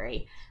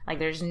secretary. Like,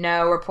 there's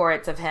no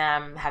reports of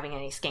him having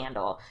any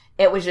scandal.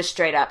 It was just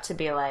straight up to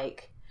be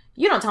like,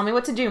 you don't tell me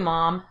what to do,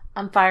 Mom.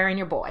 I'm firing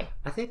your boy.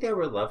 I think they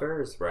were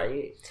lovers,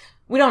 right?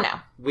 We don't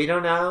know. We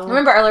don't know?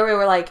 Remember earlier we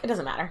were like, it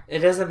doesn't matter. It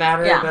doesn't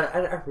matter, yeah. But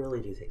I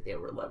really do think they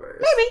were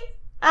lovers. Maybe.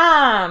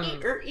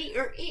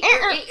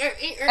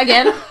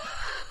 Again,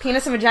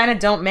 penis and vagina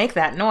don't make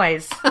that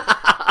noise.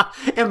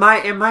 In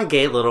my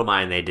gay little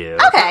mind, they do.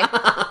 Okay.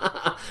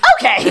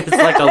 It's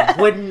like a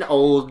wooden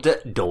old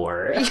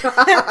door. I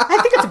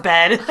think it's a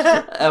bed.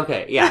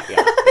 Okay, yeah.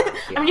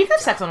 I mean, you can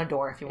have sex on a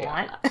door if you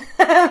want.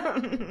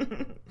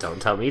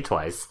 Don't tell me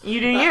twice.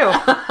 You do you.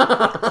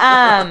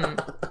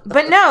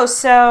 But no,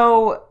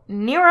 so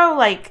Nero,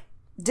 like,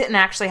 didn't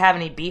actually have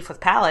any beef with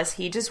Pallas.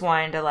 He just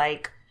wanted to,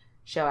 like,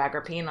 show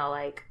Agrippina,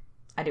 like,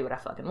 I do what I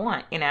fucking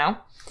want, you know?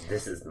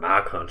 This is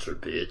my country,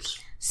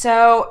 bitch.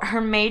 So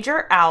her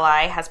major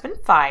ally has been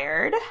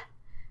fired,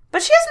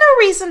 but she has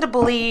no reason to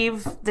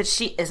believe that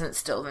she isn't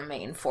still the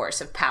main force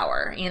of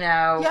power, you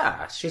know?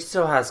 Yeah, she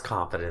still has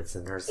confidence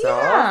in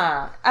herself.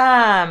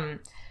 Yeah.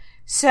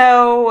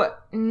 So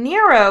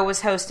Nero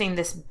was hosting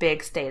this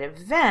big state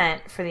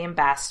event for the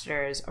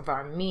ambassadors of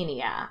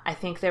Armenia. I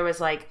think there was,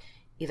 like,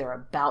 either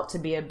about to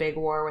be a big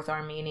war with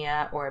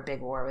Armenia, or a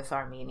big war with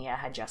Armenia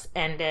had just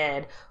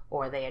ended,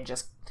 or they had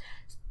just...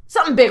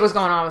 Something big was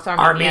going on with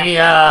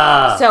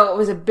Armenia. So it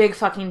was a big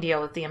fucking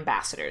deal that the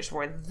ambassadors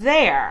were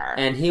there.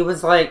 And he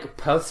was, like,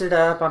 posted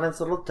up on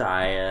his little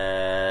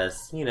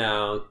dais, you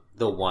know,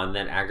 the one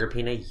that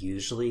Agrippina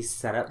usually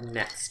set up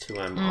next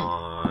to him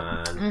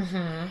on.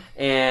 Mm-hmm.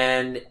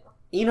 And,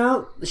 you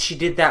know, she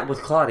did that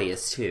with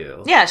Claudius,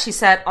 too. Yeah, she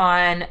sat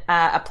on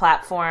a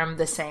platform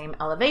the same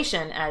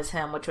elevation as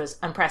him, which was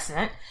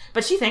unprecedented.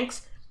 But she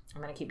thinks,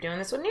 I'm going to keep doing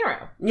this with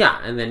Nero. Yeah,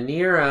 and then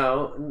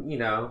Nero, you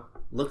know,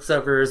 looks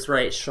over his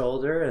right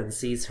shoulder and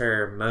sees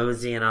her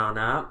moseying on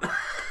up.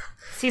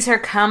 Sees her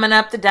coming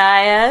up the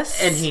dais.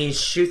 And he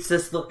shoots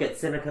this look at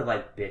Seneca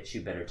like, bitch,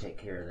 you better take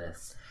care of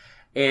this.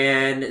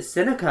 And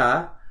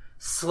Seneca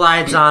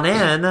slides on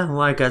in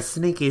like a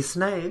sneaky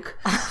snake.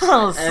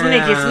 Oh,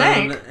 sneaky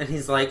snake. And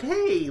he's like,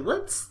 hey,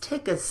 let's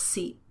take a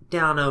seat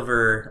down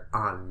over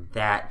on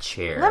that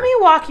chair. Let me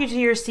walk you to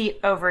your seat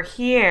over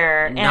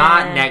here.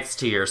 Not next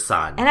to your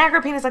son. And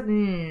Agrippina's like,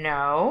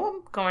 no,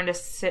 I'm going to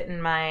sit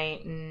in my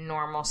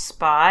normal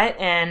spot.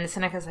 And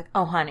Seneca's like,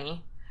 oh,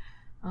 honey,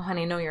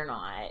 no, you're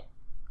not.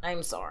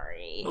 I'm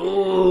sorry.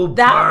 Oh,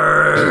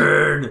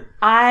 burn.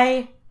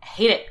 I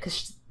hate it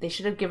because they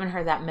should have given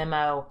her that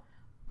memo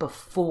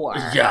before.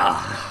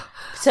 Yeah.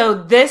 So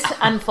this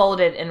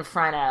unfolded in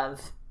front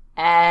of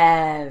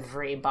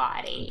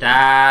everybody.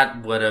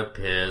 That would have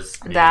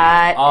pissed me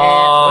That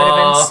off. it would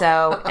have been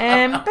so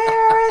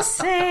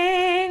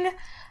embarrassing.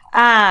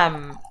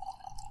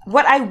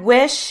 What I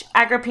wish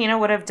Agrippina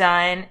would have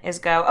done is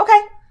go,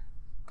 okay,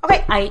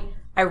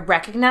 I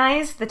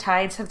recognize the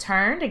tides have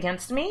turned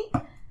against me,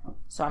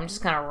 so I'm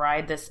just gonna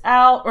ride this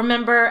out.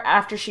 Remember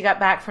after she got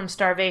back from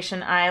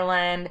Starvation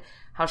Island,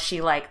 how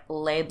she, like,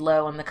 laid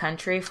low in the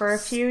country for a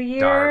few years?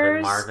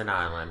 Starving Marvin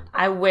Island.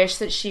 I wish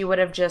that she would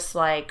have just,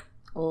 like,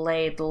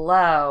 laid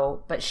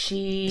low, but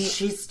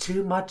she's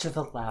too much of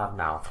a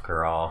loudmouth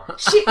girl. But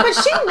she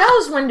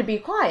knows when to be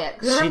quiet.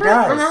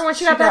 Remember when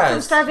she got back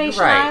from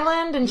Starvation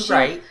Island,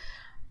 and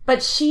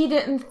but she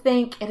didn't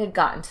think it had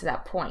gotten to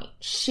that point.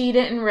 She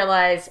didn't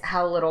realize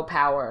how little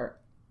power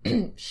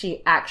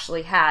she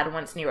actually had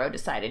once Nero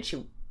decided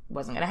she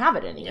wasn't going to have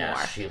it anymore.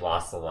 Yeah, she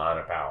lost a lot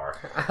of power.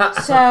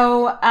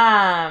 So,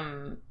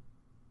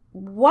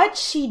 what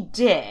she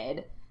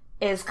did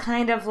is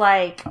kind of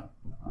like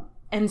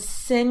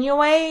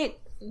insinuate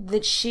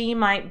that she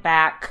might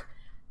back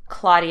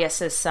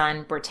Claudius's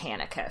son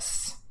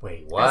Britannicus.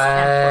 Wait, what?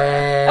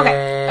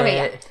 Okay,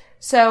 yeah.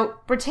 So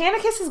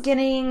Britannicus is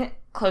getting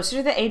closer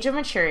to the age of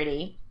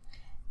maturity,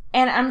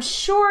 and I'm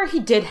sure he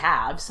did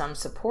have some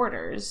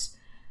supporters.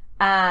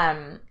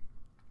 But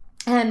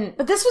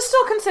this was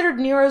still considered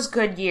Nero's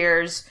good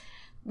years.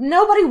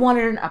 Nobody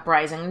wanted an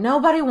uprising.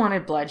 Nobody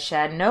wanted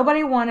bloodshed.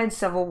 Nobody wanted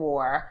civil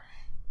war.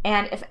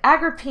 And if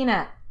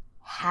Agrippina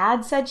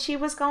had said she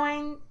was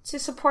going to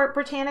support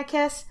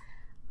Britannicus,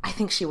 I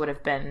think she would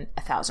have been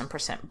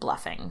 1,000%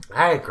 bluffing.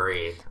 I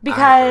agree.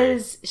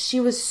 Because she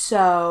was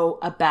so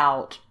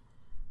proud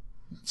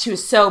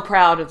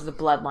of the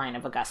bloodline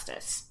of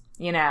Augustus.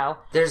 You know?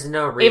 There's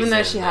no reason. Even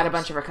though she had a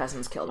bunch of her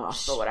cousins killed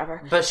off, but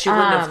whatever. But she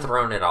wouldn't have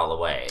thrown it all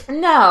away.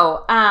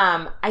 No.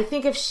 I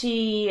think if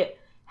she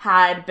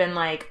had been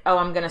like, oh,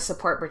 I'm going to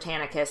support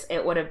Britannicus,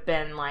 it would have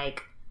been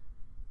like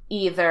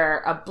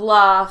either a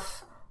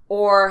bluff,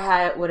 or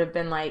it would have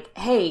been like,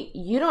 hey,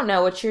 you don't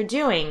know what you're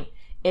doing.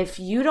 If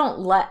you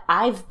don't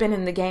I've been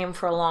in the game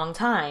for a long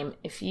time.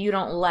 If you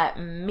don't let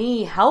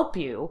me help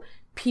you,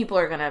 people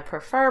are going to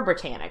prefer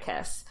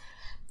Britannicus.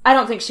 I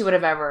don't think she would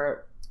have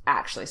ever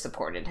actually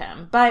supported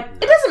him. But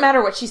it doesn't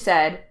matter what she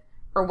said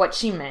or what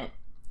she meant.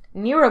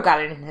 Nero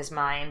got it in his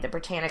mind that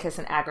Britannicus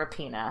and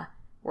Agrippina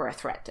were a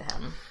threat to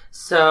him.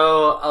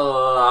 So,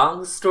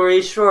 long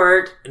story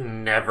short,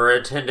 never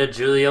attend a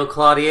Julio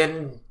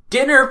Claudian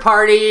dinner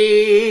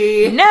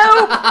party.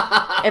 No!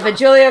 If a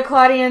Julio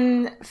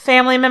Claudian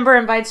family member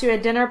invites you to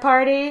a dinner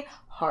party,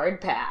 hard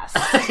pass.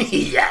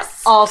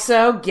 Yes.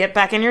 Also, get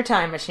back in your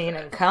time machine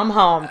and come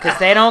home, because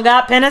they don't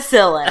got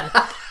penicillin.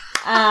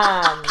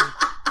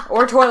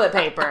 Or toilet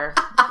paper.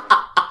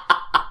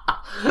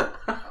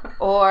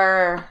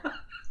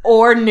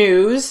 Or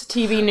news,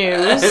 TV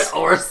news.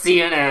 Or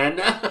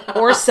CNN.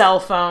 Or cell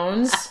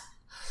phones.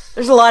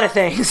 There's a lot of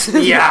things.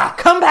 Yeah.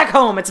 Come back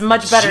home. It's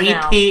much better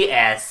now.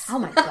 GPS. Oh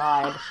my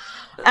God.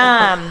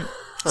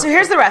 So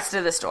here's the rest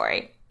of the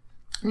story.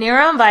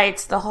 Nero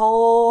invites the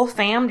whole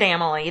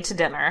family to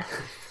dinner.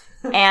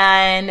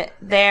 And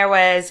there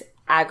was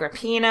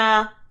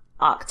Agrippina,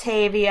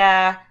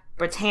 Octavia,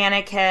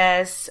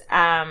 Britannicus,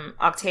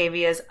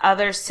 Octavia's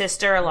other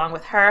sister along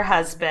with her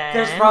husband.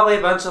 There's probably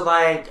a bunch of,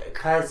 like,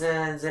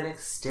 cousins and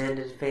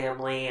extended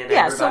family and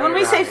yeah, so when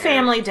we say here.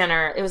 family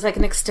dinner, it was like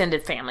an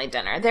extended family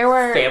dinner. There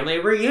were... Family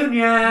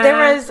reunion!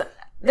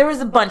 There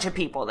was a bunch of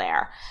people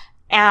there.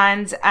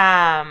 And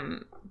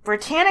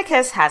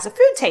Britannicus has a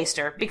food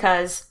taster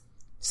because...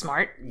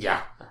 Smart.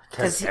 Yeah,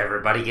 because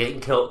everybody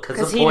getting killed because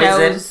of he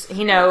poison.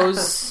 He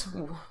knows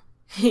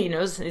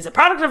he's a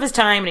product of his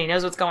time and he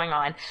knows what's going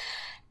on.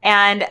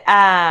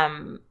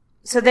 And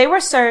so they were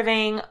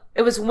serving,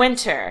 it was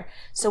winter.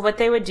 So what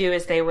they would do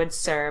is they would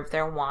serve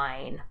their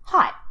wine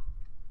hot.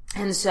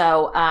 And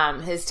so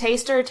his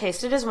taster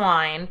tasted his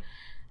wine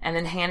and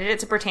then handed it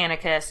to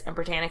Britannicus, and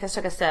Britannicus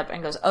took a sip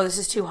and goes, "Oh, this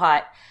is too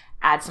hot.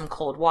 Add some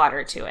cold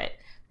water to it."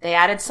 They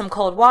added some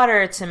cold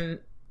water to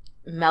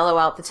mellow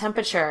out the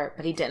temperature,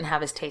 but he didn't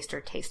have his taster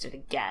taste it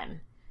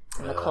again.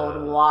 And the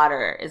cold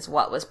water is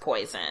what was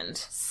poisoned.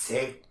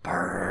 Sick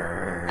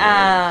burn.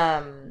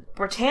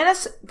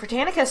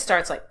 Britannicus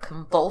starts like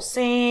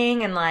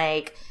convulsing and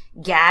like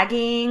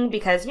gagging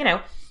because,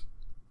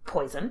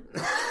 poison.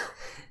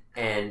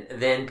 And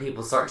then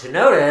people start to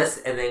notice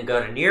and then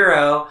go to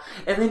Nero.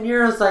 And then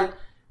Nero's like,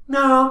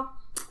 "No,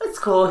 it's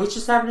cool. He's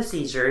just having a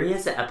seizure. He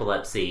has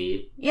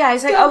epilepsy." Yeah,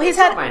 he's like, he's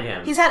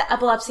had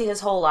epilepsy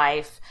his whole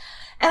life.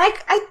 And I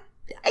don't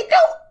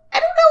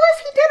know if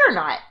he did or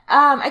not.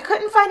 I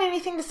couldn't find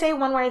anything to say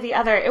one way or the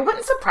other. It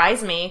wouldn't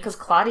surprise me because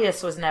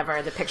Claudius was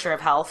never the picture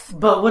of health.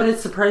 But would it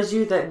surprise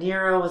you that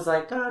Nero was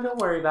like, "Oh, don't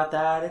worry about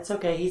that. It's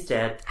okay. He's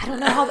dead." I don't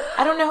know.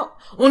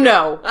 Well,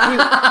 no.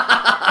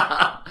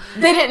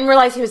 They didn't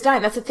realize he was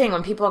dying. That's the thing.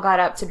 When people got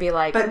up to be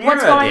like,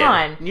 "What's going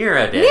on?"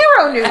 Nero did.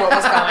 Nero knew what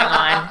was going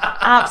on.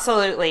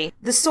 Absolutely.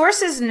 The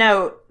sources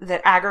note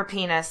that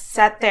Agrippina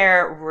sat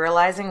there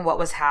realizing what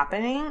was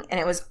happening, and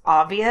it was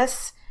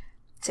obvious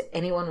to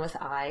anyone with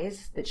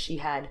eyes that she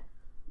had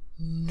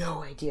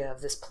no idea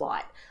of this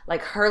plot.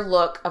 Like her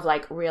look of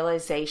like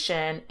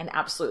realization and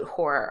absolute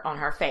horror on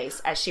her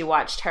face as she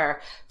watched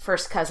her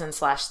first cousin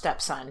 /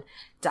 stepson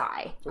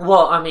die.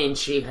 Well, I mean,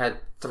 she had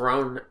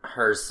thrown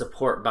her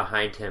support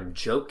behind him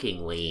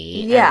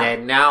jokingly. Yeah. And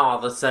then now all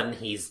of a sudden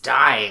he's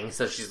dying.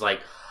 So she's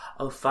like,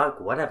 "Oh fuck,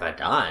 what have I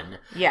done?"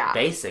 Yeah.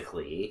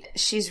 Basically.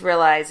 She's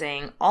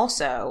realizing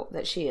also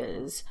that she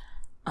is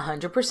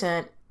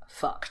 100%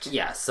 fucked.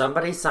 Yeah,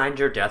 somebody signed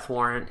your death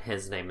warrant.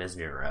 His name is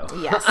Nero.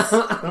 Yes.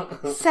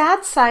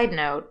 Sad side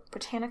note,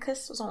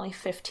 Britannicus was only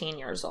 15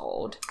 years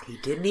old. He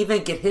didn't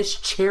even get his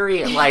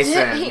chariot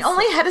license. He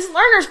only had his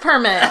learner's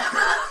permit.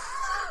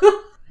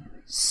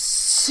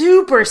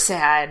 Super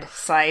sad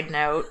side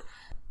note.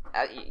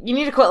 You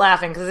need to quit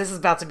laughing because this is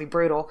about to be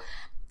brutal.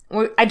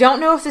 I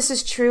don't know if this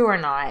is true or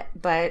not,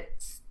 but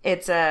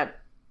it's a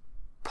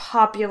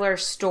popular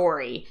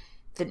story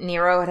that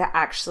Nero had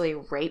actually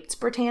raped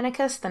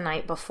Britannicus the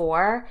night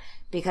before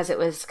because it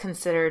was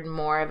considered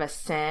more of a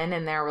sin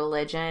in their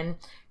religion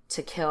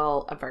to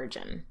kill a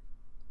virgin.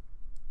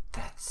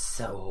 That's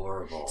so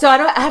horrible. So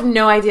I have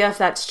no idea if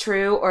that's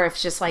true or if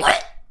just like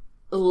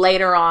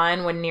later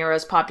on when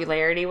Nero's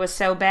popularity was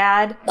so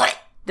bad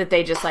that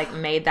they just like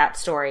made that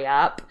story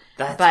up.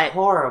 That's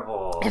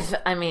horrible.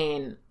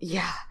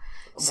 Yeah.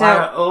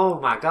 So, oh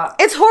my god.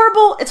 It's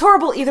horrible. It's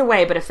horrible either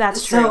way, but if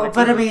that's true.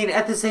 But I mean,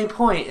 at the same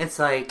point, it's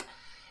like,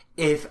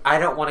 if I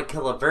don't want to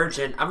kill a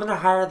virgin, I'm going to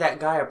hire that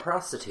guy a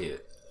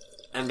prostitute.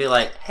 And be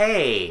like,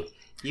 "Hey,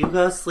 you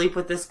go sleep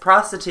with this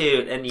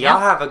prostitute and y'all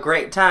have a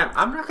great time.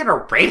 I'm not going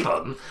to rape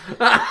him."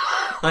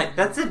 Like,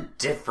 that's a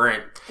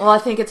different... Well, I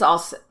think it's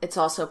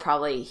also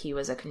probably he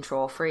was a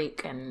control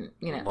freak and,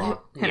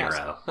 Well,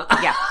 Nero.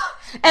 Yeah.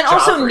 And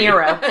also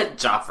Nero.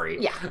 Joffrey.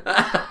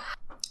 Yeah.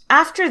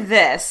 After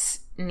this,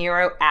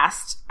 Nero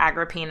asked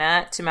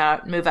Agrippina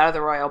to move out of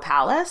the royal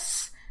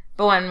palace.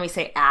 But when we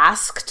say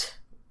asked...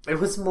 It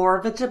was more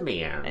of a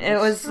demand. It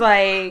was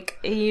like,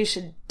 you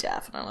should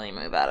definitely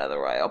move out of the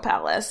royal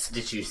palace.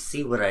 Did you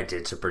see what I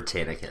did to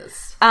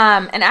Britannicus?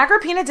 And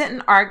Agrippina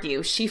didn't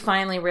argue. She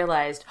finally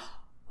realized,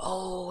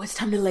 it's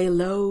time to lay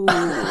low.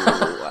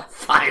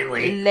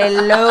 Finally.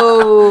 Lay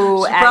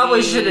low. She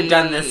probably should have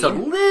done this a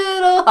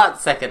little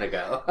hot second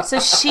ago. So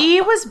she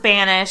was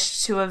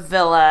banished to a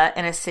villa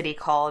in a city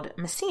called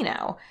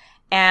Messino.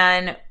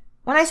 And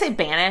when I say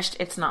banished,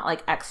 it's not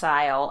like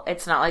exile.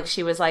 It's not like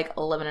she was like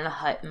living in a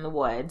hut in the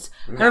woods.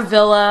 Her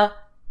villa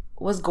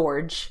was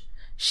gorge.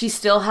 She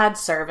still had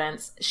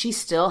servants. She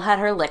still had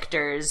her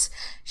lictors.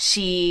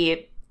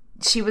 She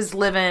was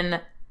living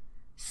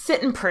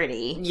sitting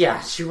pretty.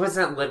 Yeah, she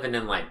wasn't living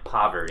in like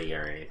poverty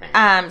or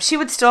anything. She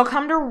would still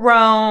come to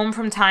Rome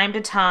from time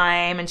to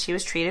time, and she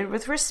was treated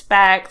with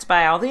respect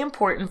by all the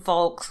important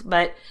folks,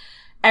 but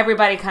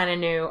everybody kind of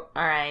knew,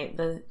 all right,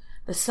 the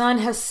sun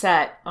has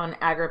set on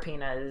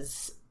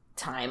Agrippina's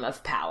time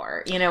of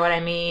power. You know what I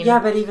mean? Yeah,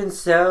 but even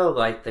so,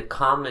 like, the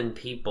common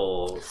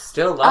people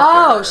still love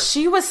her. Oh,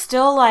 she was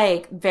still,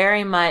 like,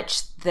 very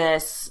much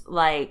this,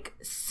 like,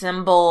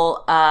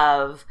 symbol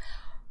of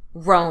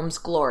Rome's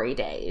glory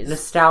days.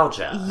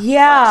 Nostalgia.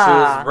 Yeah. She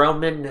was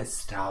Roman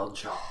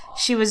nostalgia.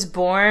 She was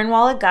born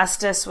while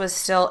Augustus was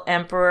still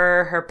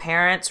emperor. Her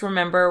parents,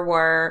 remember,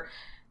 were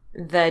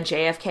the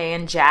JFK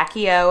and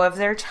Jackie O of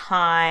their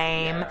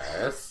time.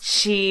 Yes.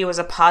 She was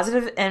a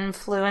positive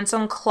influence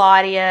on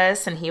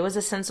Claudius, and he was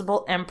a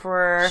sensible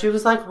emperor. She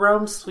was like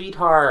Rome's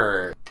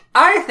sweetheart.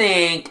 I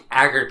think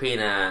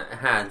Agrippina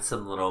had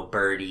some little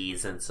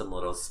birdies and some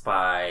little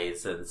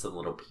spies and some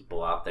little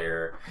people out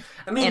there.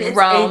 I mean, in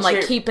Rome,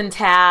 like keeping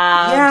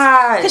tabs.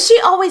 Yeah. Because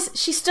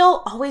she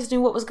still always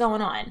knew what was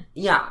going on.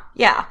 Yeah.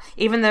 Yeah.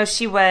 Even though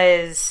she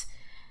was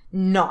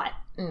not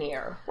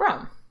near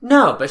Rome.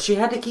 No, but she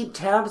had to keep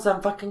tabs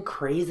on fucking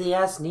crazy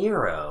ass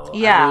Nero.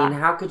 Yeah. I mean,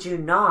 how could you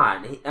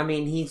not? I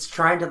mean, he's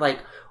trying to like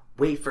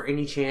wait for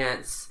any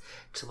chance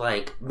to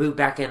like move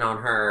back in on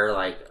her,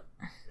 like.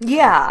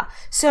 Yeah.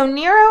 So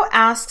Nero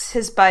asks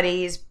his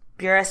buddies,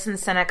 Burrus and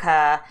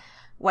Seneca,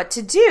 what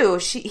to do.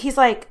 He's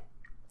like,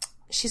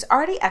 she's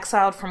already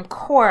exiled from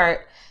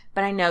court,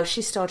 but I know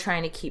she's still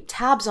trying to keep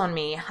tabs on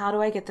me. How do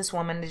I get this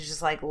woman to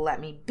just like let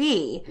me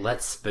be?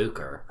 Let's spook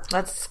her.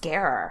 Let's scare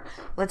her.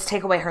 Let's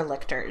take away her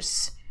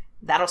lictors.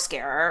 That'll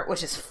scare her,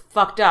 which is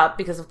fucked up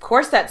because of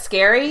course that's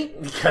scary.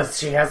 Because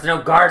she has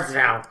no guards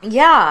now.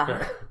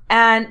 Yeah.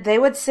 And they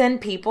would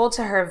send people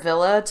to her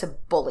villa to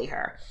bully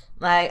her.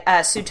 Like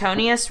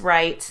Suetonius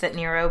writes that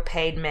Nero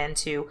paid men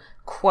to,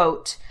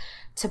 quote,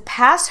 to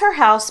pass her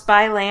house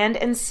by land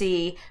and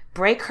sea,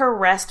 break her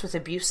rest with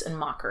abuse and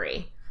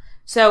mockery.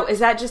 So is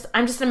that just,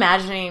 I'm just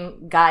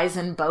imagining guys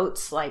in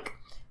boats, like,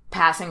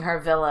 passing her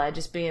villa,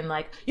 just being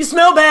like, you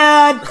smell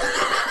bad!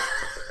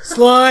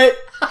 Slut!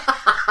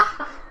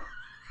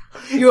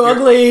 You're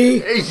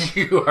ugly!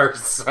 You are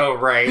so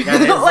right.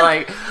 That is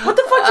like... What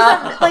the fuck does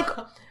that, like,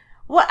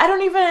 what, I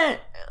don't even...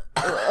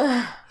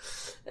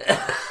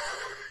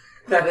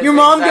 Your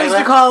mom goes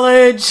to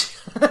college.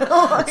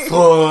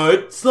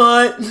 Slut.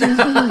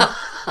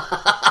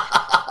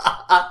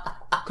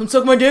 Come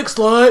suck my dick,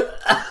 slut.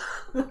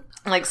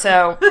 Like,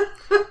 so.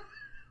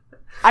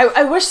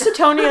 I wish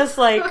Suetonius,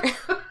 like,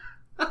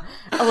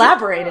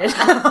 elaborated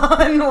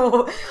on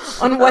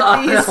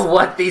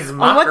what these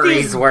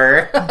mockeries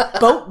were.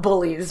 Boat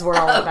bullies were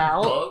all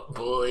about. Boat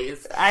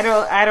bullies. I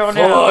don't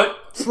know.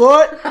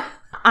 Slut.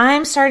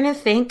 I'm starting to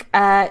think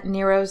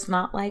Nero's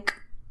not, like,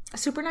 a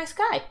super nice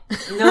guy.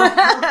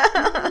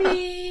 No,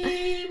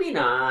 maybe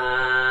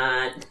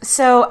not.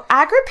 So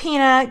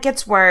Agrippina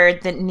gets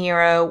word that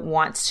Nero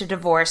wants to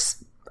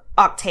divorce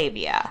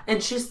Octavia.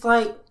 And she's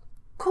like,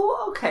 cool,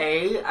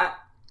 okay.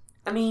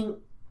 I mean,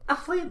 I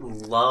played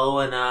low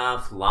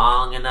enough,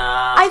 long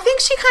enough. I think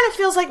she kind of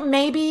feels like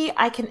maybe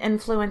I can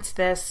influence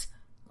this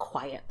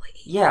quietly.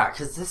 Yeah,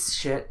 because this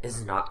shit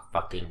is not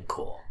fucking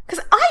cool.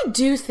 Because I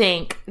do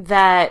think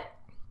that,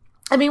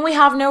 I mean, we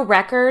have no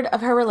record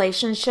of her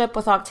relationship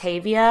with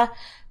Octavia,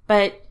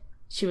 but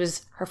she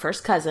was her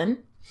first cousin.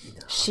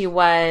 No. She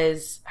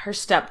was her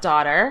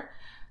stepdaughter.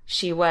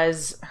 She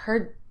was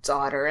her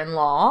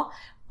daughter-in-law.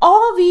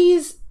 All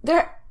these,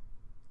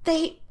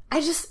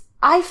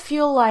 I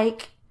feel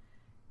like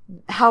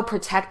how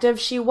protective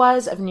she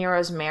was of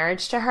Nero's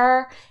marriage to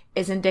her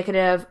is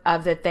indicative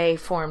of that they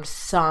formed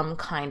some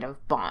kind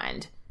of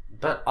bond.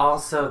 But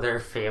also their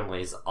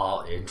families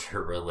all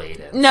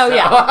interrelated. No, so.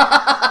 Yeah.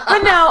 But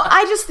no,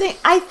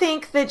 I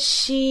think that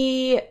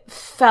she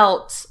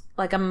felt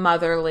like a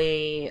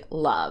motherly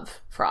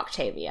love for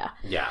Octavia.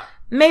 Yeah.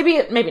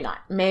 Maybe not.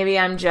 Maybe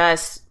I'm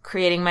just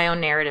creating my own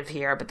narrative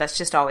here, but that's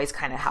just always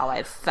kind of how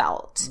I've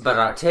felt. But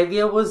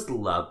Octavia was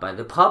loved by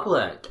the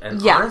public.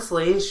 And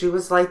honestly, she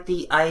was like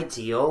the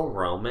ideal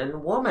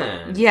Roman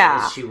woman.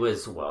 Yeah. She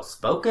was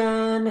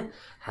well-spoken,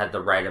 had the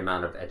right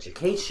amount of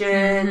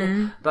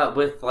education, but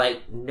with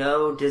like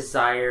no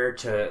desire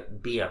to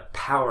be a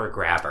power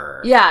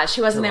grabber. Yeah,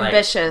 she wasn't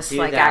ambitious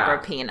like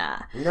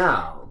Agrippina.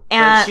 No.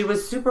 And she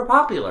was super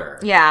popular.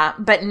 Yeah,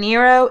 but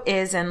Nero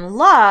is in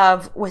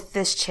love with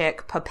this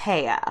chick,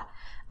 Poppaea.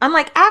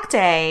 Unlike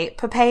Acte,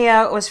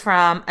 Poppaea was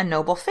from a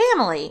noble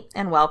family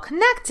and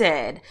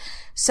well-connected.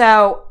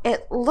 So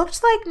it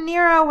looked like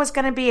Nero was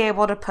going to be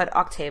able to put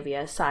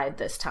Octavia aside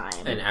this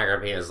time. And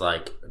Agrippina's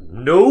like,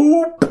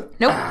 nope.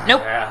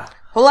 Nope.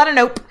 Whole lot of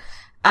nope.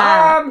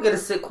 I'm going to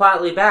sit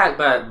quietly back,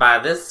 but by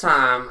this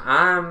time,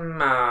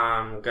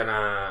 I'm going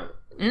to...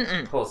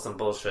 pull some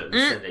bullshit and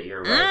send it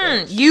your way.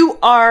 Bitch. You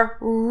are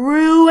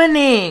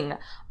ruining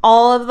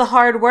all of the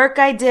hard work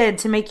I did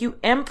to make you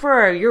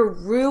emperor. You're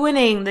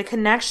ruining the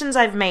connections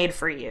I've made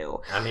for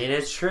you. I mean,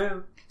 it's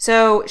true.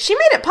 So she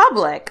made it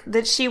public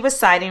that she was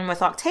siding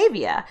with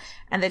Octavia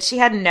and that she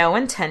had no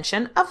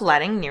intention of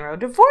letting Nero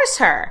divorce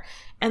her.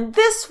 And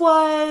this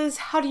was,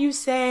 how do you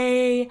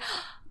say,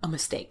 a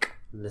mistake.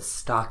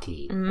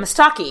 Mistaki.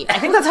 I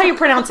think that's how you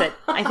pronounce it.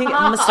 I think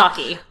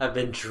Mistaki. I've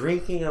been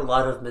drinking a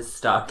lot of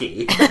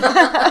Mistaki.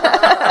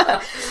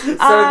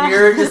 So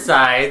Nero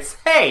decides,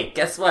 hey,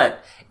 guess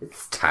what?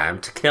 It's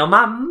time to kill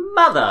my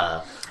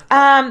mother.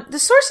 The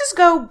sources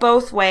go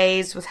both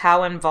ways with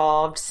how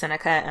involved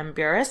Seneca and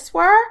Burrus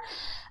were.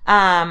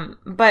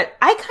 But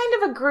I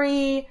kind of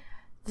agree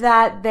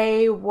that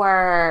they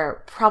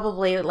were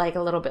probably like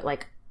a little bit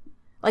like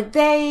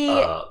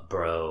they...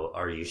 bro,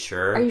 are you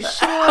sure? Are you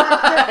sure?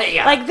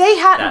 Yeah, like, they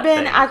hadn't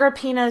been thing.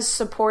 Agrippina's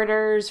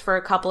supporters for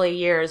a couple of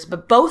years,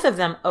 but both of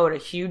them owed a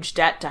huge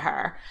debt to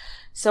her.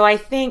 So I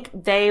think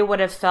they would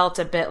have felt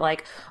a bit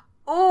like,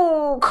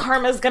 oh,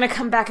 karma's gonna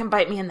come back and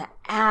bite me in the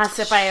ass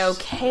if I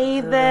okay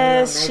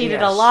this. She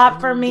did a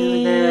lot for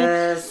me.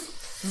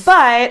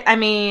 But, I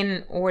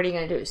mean, what are you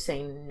gonna do?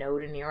 Say no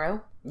to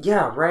Nero?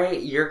 Yeah,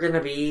 right. You're gonna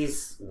be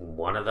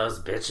one of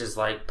those bitches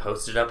like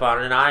posted up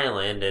on an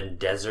island in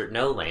desert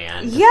no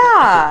land.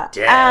 Yeah.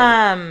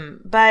 Dead.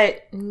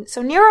 But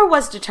so Nero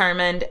was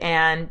determined,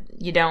 and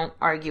you don't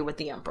argue with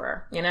the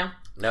emperor, you know?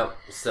 Nope.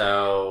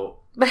 So,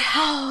 but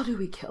how do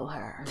we kill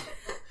her?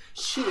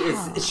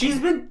 she's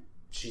been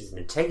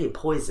taking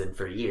poison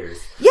for years.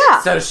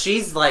 Yeah. So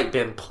she's like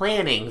been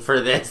planning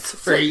for this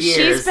for years.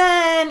 She's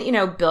been,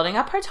 building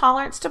up her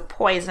tolerance to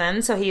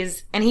poison. So he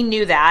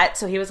knew that.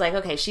 So he was like,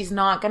 okay, she's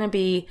not going to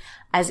be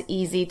as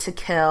easy to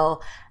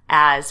kill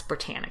as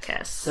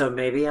Britannicus. So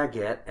maybe I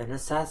get an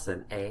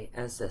assassin.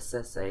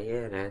 ASSANNS.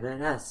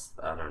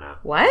 I don't know.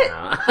 What?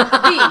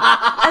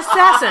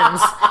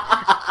 Assassins.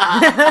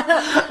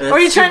 Or are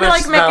you trying to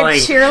like spelling.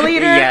 make a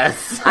cheerleader?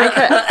 Yes.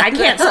 I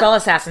can't spell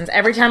assassins.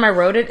 Every time I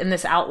wrote it in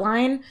this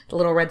outline, the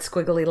little red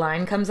squiggly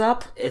line comes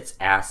up. It's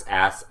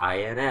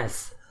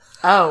INS.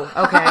 Oh,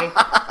 okay.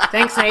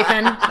 Thanks,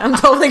 Nathan. I'm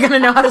totally going to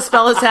know how to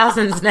spell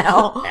assassins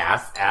now.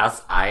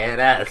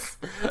 INS.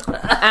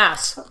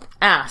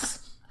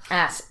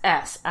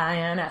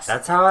 S-S-I-N-S.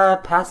 That's how I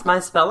pass my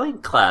spelling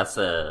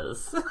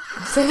classes.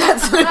 Say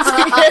that sentence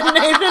again,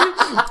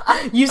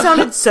 Nathan. You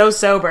sounded so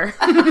sober.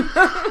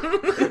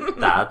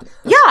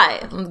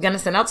 Yeah, I'm gonna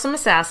send out some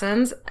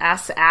assassins.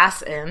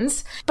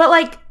 But,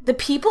 like, the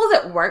people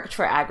that worked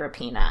for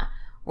Agrippina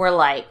were,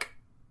 like,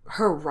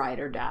 her ride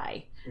or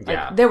die. Like,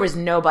 Yeah. there was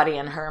nobody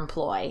in her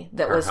employ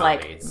that Her was,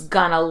 homies.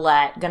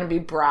 like, gonna be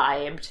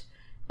bribed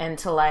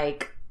into,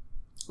 like,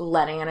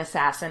 letting an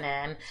assassin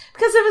in,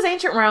 because it was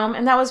ancient Rome,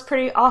 and that was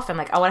pretty often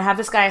like, I want to have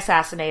this guy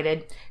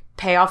assassinated,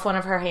 pay off one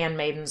of her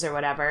handmaidens or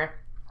whatever,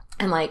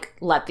 and like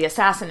let the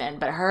assassin in.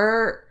 But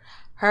her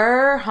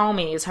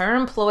homies, her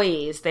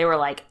employees, they were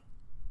like,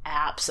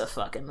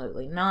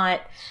 abso-fucking-lutely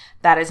not.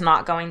 That is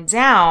not going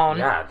down.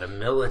 Yeah, the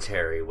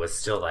military was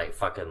still like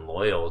fucking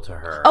loyal to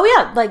her. Oh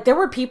yeah, like there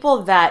were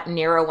people that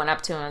Nero went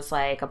up to and was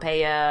like, I'll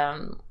pay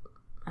you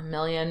 $1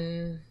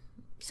 million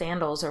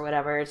sandals or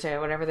whatever, to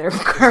whatever their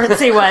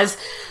currency was.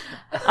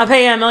 I'll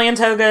pay you 1 million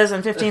togas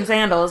and 15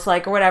 sandals,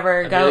 like, or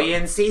whatever. A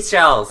million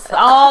seashells.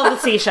 All the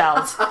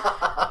seashells.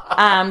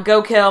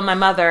 Go kill my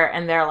mother.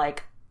 And they're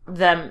like,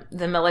 the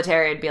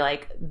military would be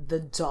like,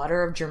 the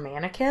daughter of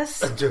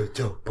Germanicus?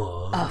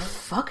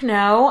 Fuck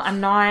no.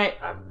 I'm not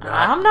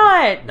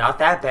Not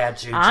that bad,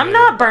 Juju. I'm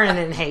not burning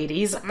in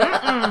Hades.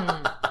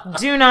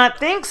 Do not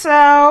think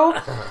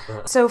so.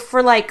 So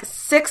for like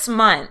 6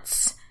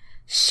 months,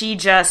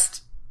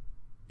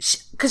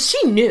 because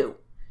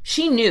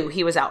she knew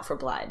he was out for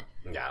blood.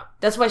 Yeah.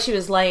 That's why she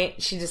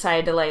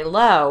decided to lay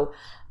low.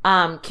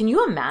 Can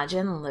you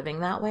imagine living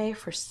that way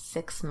for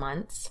 6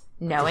 months?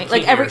 Knowing,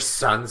 like, your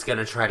son's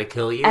gonna try to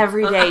kill you?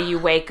 Every day you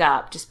wake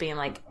up just being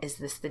like, is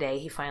this the day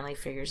he finally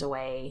figures a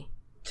way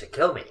to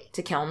kill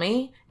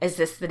me? Is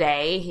this the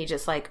day he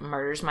just, like,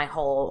 murders my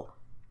whole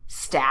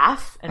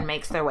staff and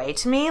makes their way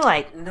to me?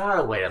 Like, not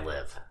a way to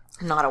live.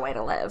 Not a way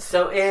to live.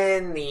 So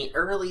in the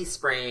early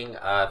spring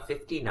of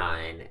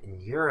 59,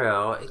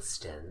 Nero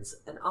extends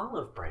an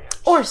olive branch.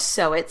 Or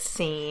so it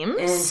seems.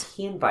 And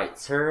he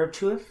invites her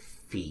to a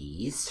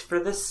feast for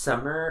the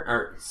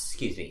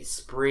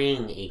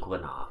spring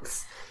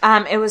equinox.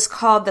 It was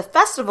called the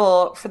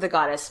Festival for the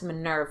Goddess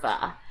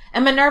Minerva.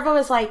 And Minerva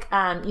was like,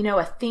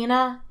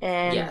 Athena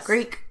in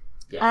Greek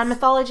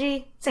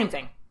mythology. Same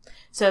thing.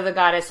 So the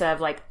goddess of,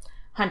 like,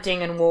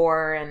 hunting and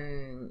war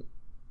and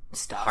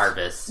stuff.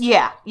 Harvest.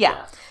 Yeah.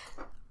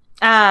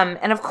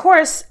 And of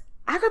course,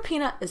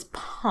 Agrippina is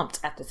pumped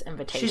at this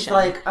invitation. She's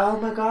like, oh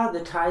my god,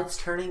 the tide's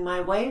turning my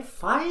way,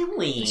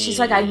 finally. She's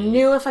like, I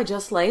knew if I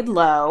just laid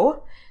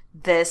low,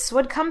 this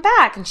would come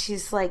back. And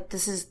she's like,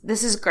 this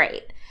is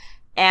great.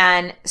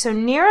 And so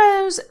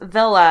Nero's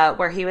villa,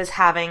 where he was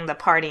having the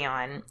party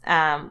on,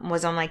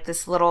 was on like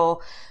this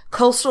little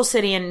coastal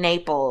city in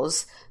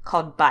Naples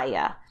called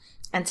Baia.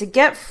 And to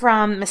get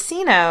from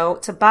Messina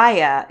to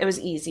Baia, it was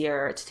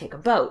easier to take a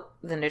boat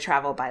than to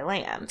travel by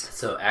land.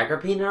 So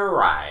Agrippina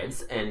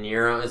arrives, and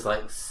Nero is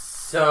like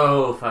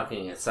so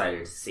fucking excited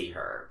to see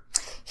her.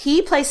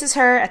 He places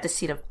her at the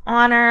seat of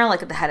honor,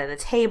 like at the head of the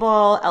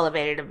table,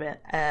 elevated a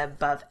bit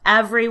above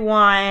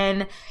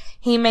everyone.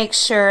 He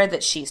makes sure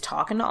that she's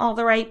talking to all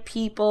the right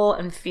people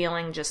and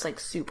feeling just, like,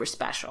 super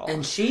special.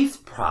 And she's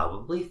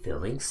probably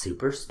feeling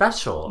super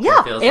special. Yeah,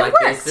 it feels it like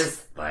worked. This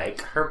is,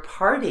 like, her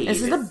party.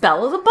 This is the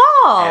belle of the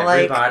ball.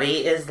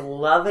 Everybody is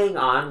loving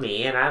on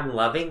me, and I'm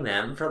loving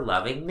them for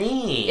loving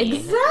me.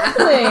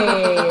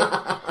 Exactly.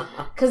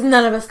 Because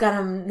none of us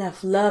got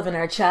enough love in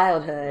our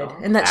childhood. No.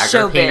 And that's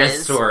Agrippina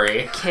showbiz.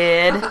 story.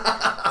 Kid.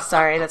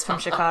 Sorry, that's from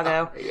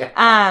Chicago.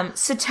 Yeah.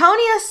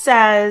 Suetonia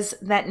says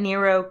that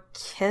Nero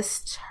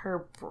kissed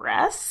her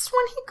breasts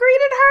when he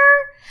greeted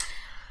her.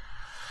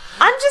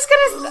 I'm just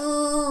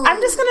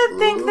gonna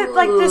think that,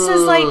 like,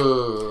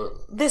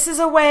 this is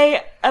a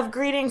way of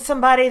greeting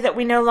somebody that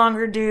we no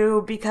longer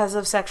do because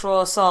of sexual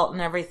assault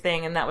and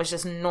everything, and that was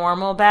just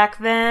normal back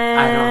then.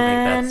 I don't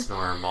think that's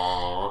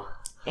normal.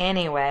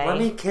 Anyway. Let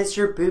me kiss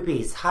your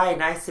boobies. Hi,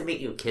 nice to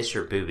meet you. Kiss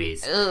your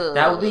boobies.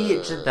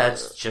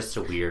 That's just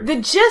a weird... The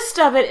gist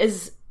of it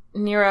is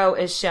Nero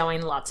is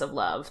showing lots of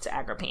love to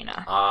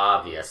Agrippina.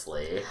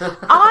 Obviously.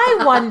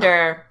 I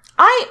wonder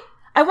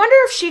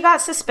if she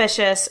got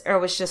suspicious or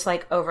was just,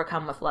 like,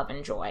 overcome with love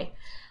and joy.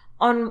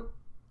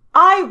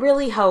 I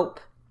really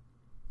hope,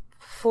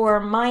 for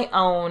my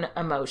own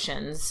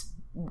emotions,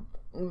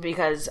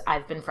 because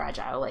I've been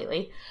fragile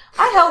lately,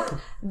 I hope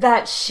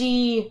that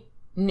she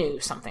knew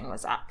something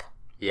was up.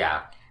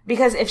 Yeah.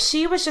 Because if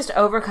she was just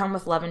overcome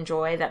with love and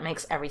joy, that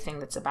makes everything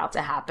that's about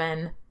to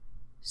happen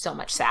so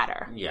much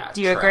sadder. Yeah.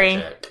 Do you agree?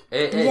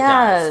 It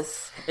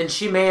Yes. does. And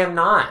she may have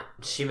not.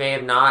 She may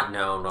have not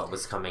known what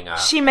was coming up.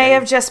 She may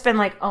have just been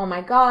like, oh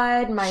my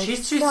God, my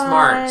She's son. too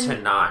smart to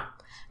not.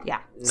 Yeah.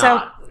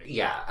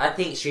 Yeah, I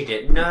think she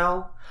didn't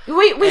know.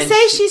 We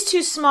say she's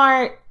too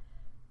smart.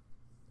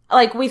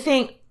 Like, we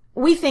think,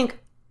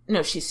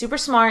 no, she's super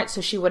smart,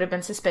 so she would have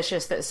been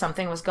suspicious that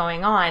something was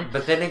going on.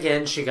 But then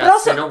again, she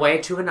got sent away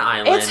to an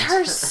island. It's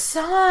her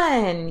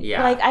son.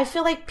 Yeah. Like, I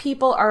feel like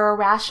people are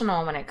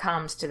irrational when it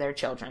comes to their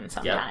children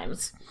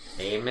sometimes.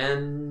 Yep.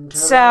 Amen to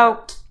So,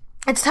 that.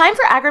 it's time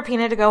for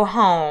Agrippina to go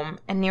home,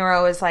 and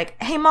Nero is like,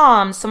 hey,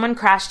 Mom, someone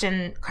crashed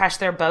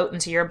their boat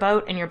into your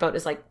boat, and your boat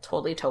is, like,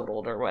 totally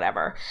totaled or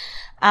whatever.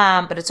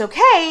 But it's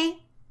okay,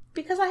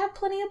 because I have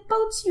plenty of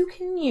boats you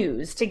can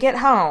use to get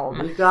home.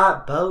 We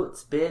got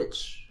boats,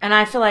 bitch. And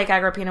I feel like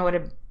Agrippina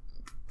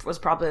was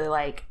probably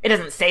like, it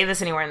doesn't say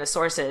this anywhere in the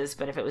sources,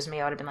 but if it was me,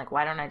 I would have been like,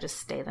 why don't I just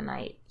stay the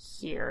night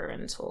here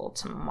until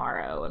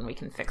tomorrow and we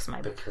can fix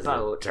my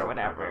boat or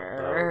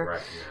whatever.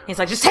 Right. He's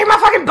like, just take my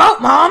fucking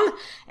boat, Mom!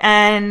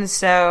 And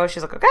so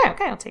she's like,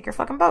 okay, I'll take your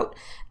fucking boat.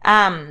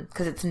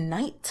 Because it's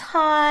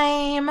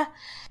nighttime.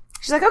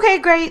 She's like, okay,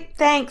 great,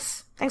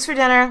 thanks for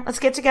dinner. Let's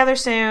get together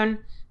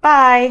soon.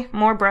 Bye.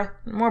 More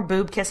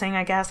boob kissing,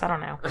 I guess. I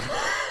don't know.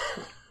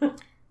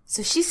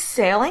 So she's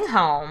sailing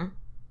home.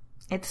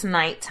 It's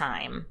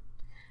nighttime.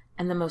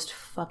 And the most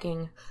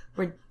fucking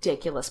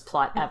ridiculous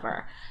plot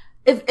ever.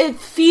 It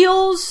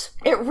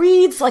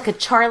reads like a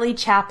Charlie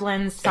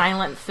Chaplin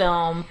silent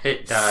film.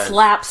 It does.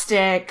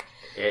 Slapstick.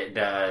 It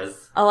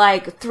does.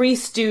 Like Three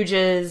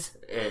Stooges.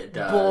 It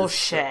does.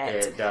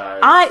 Bullshit. It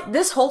does.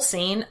 This whole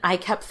scene, I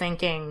kept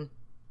thinking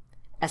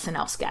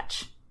SNL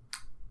sketch.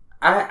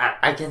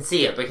 I can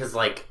see it because,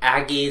 like,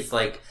 Aggie's,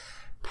 like,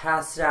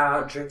 passed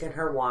out, drinking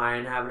her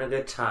wine, having a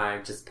good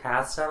time, just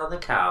passed out on the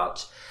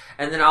couch.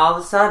 And then all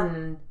of a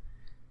sudden,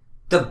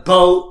 the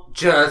boat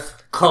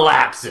just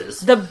collapses.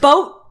 The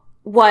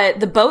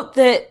boat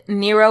that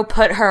Nero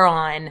put her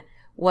on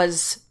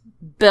was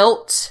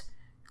built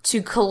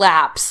to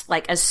collapse,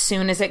 like, as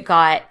soon as it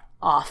got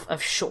off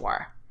of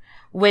shore,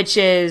 which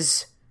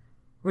is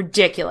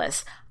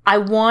ridiculous. I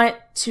want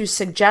to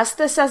suggest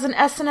this as an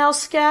SNL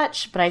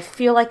sketch, but I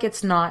feel like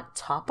it's not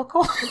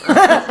topical.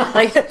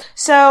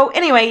 So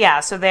anyway, yeah,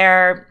 so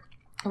they're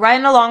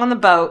riding along on the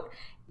boat.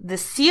 The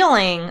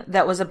ceiling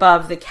that was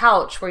above the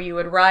couch where you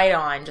would ride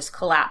on just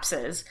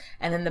collapses,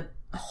 and then the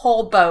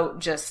whole boat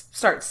just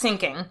starts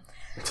sinking.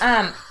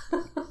 And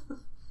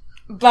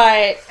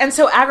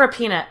so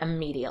Agrippina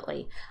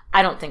immediately,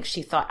 I don't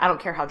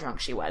care how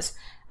drunk she was,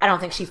 I don't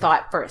think she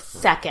thought for a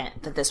second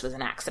that this was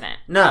an accident.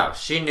 No,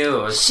 she knew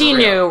it was She for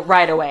real. knew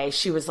right away.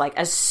 She was like,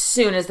 as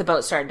soon as the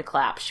boat started to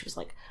collapse, she was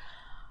like,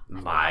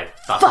 My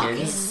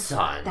fucking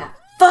son. that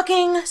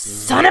fucking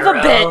son of a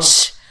Nero.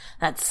 bitch.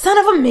 That son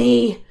of a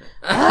me.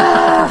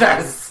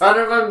 That son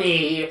of a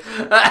me.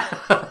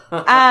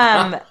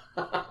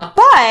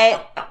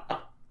 But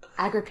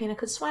Agrippina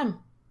could swim.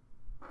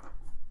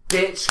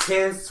 Bitch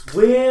can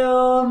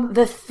swim.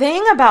 The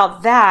thing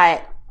about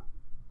that,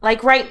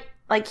 like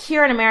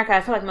here in America, I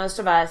feel like most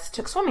of us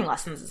took swimming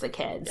lessons as a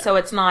kid. Yeah. So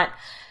it's not,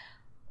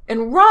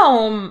 in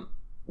Rome,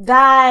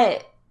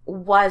 that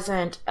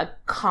wasn't a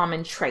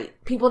common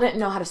trait. People didn't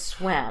know how to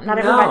swim. Not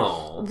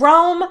everybody.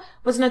 Rome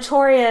was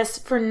notorious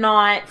for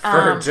not...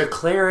 for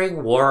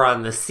declaring war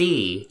on the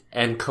sea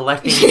and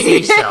collecting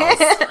seashells.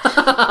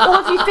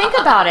 Well, if you think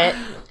about it,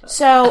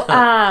 so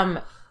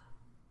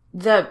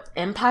the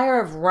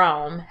Empire of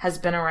Rome has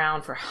been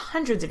around for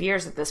hundreds of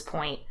years at this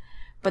point,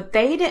 but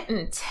they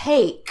didn't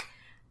take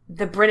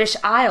the British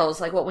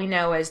Isles, like what we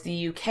know as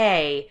the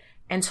UK,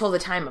 until the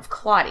time of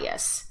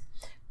Claudius.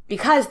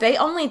 Because they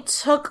only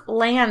took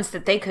lands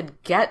that they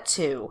could get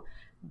to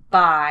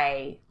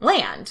by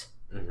land.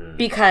 Mm-hmm.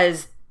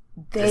 Because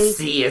the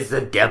sea is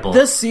the devil.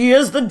 The sea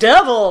is the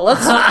devil.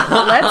 Let's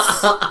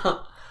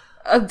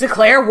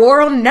declare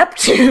war on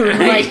Neptune.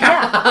 Like,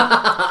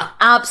 yeah.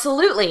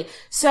 Absolutely.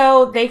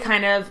 So they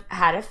kind of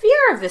had a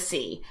fear of the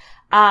sea.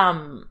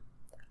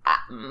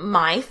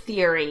 My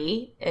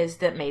theory is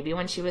that maybe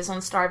when she was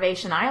on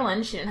Starvation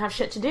Island, she didn't have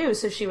shit to do.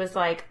 So she was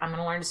like, I'm going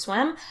to learn to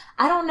swim.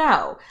 I don't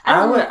know.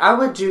 I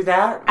would do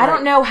that. I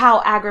don't know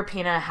how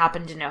Agrippina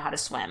happened to know how to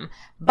swim.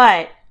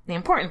 But the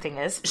important thing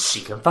is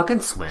she can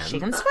fucking swim. She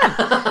can swim.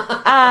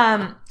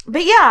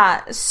 But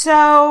yeah,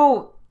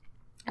 so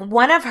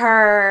one of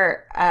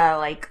her,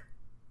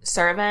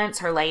 servants,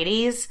 her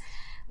ladies,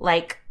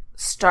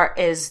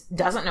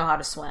 doesn't know how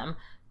to swim.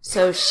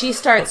 So she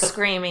starts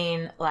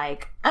screaming,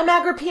 like, I'm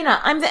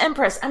Agrippina, I'm the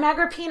Empress, I'm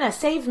Agrippina,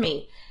 save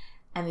me.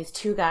 And these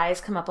two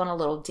guys come up on a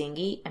little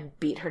dinghy and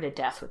beat her to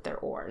death with their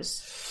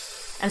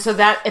oars. And so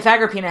that, if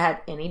Agrippina had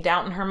any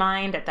doubt in her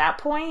mind at that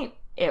point,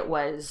 it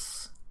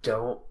was...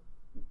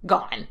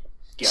 gone.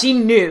 Yeah. She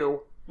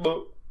knew.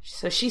 Boop.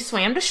 So she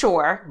swam to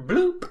shore.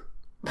 Bloop.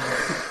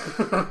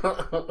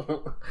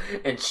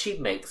 And she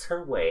makes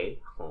her way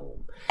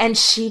home. And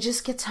she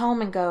just gets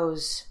home and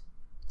goes...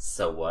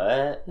 So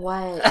what?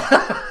 What?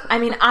 I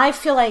mean, I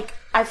feel like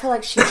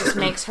she just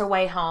makes her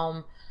way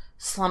home,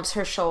 slumps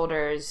her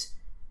shoulders,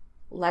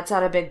 lets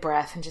out a big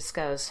breath, and just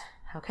goes,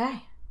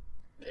 okay.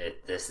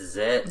 This is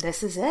it.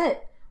 This is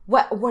it.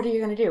 What are you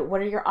going to do?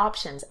 What are your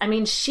options? I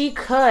mean, she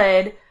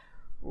could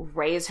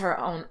raise her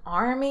own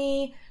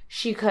army.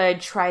 She could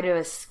try to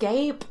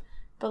escape.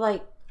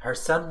 But, her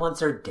son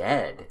wants her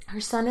dead. Her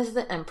son is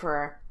the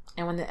emperor.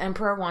 And when the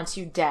emperor wants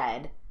you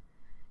dead,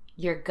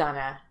 you're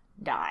gonna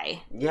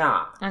die.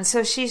 Yeah. And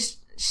so she's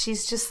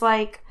just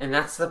like... And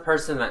that's the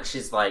person that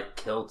she's,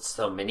 killed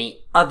so many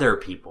other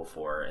people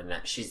for, and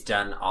that she's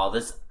done all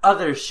this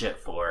other shit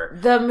for.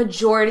 The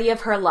majority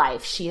of her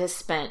life she has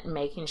spent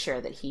making sure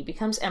that he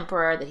becomes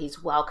emperor, that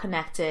he's well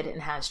connected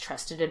and has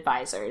trusted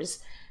advisors.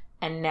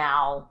 And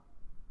now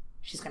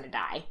she's gonna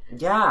die.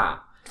 Yeah.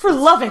 For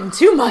loving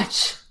too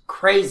much.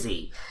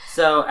 Crazy.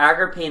 So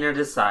Agrippina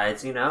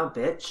decides,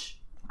 bitch,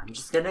 I'm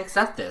just gonna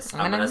accept this.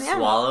 I'm gonna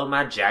swallow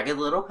my jagged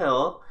little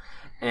pill.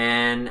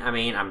 And,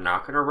 I'm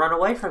not going to run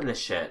away from this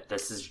shit.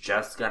 This is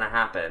just going to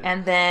happen.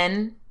 And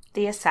then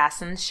the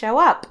assassins show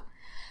up.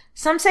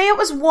 Some say it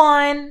was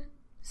one.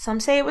 Some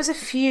say it was a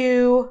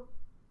few.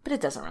 But it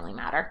doesn't really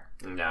matter.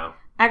 No.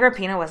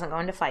 Agrippina wasn't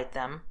going to fight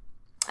them.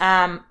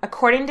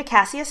 According to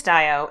Cassius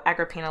Dio,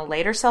 Agrippina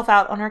laid herself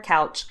out on her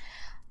couch,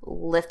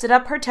 lifted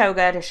up her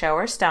toga to show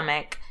her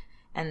stomach,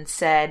 and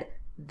said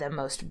the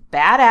most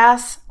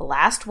badass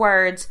last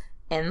words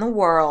in the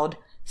world: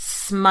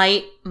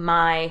 smite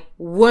my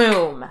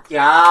womb.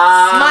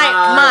 Yeah.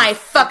 Smite my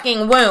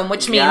fucking womb,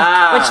 which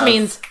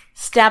means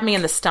stab me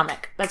in the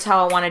stomach. That's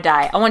how I want to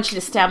die. I want you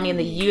to stab me in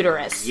the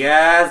uterus.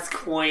 Yes,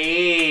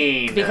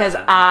 queen. Because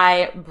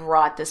I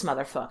brought this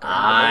motherfucker into the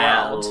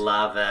world. I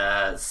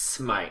love it.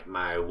 Smite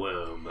my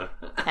womb.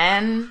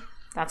 And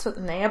that's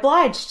what they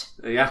obliged.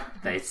 Yeah,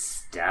 they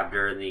stabbed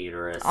her in the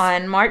uterus.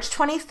 On March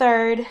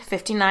 23rd,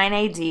 59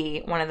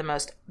 AD, one of the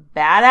most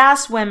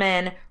badass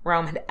women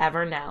Rome had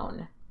ever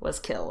known was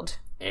killed.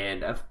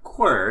 And of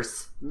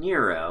course,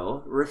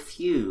 Nero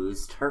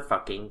refused her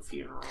fucking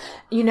funeral.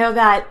 You know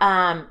that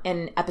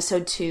in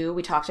episode 2,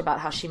 we talked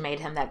about how she made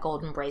him that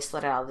golden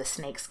bracelet out of the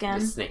snakeskin?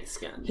 The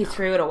snakeskin. He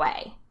threw it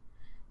away.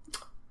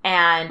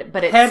 But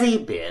petty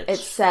bitch. It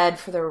said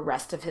for the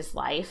rest of his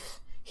life,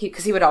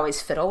 because he would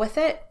always fiddle with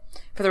it,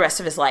 for the rest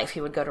of his life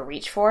he would go to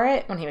reach for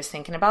it when he was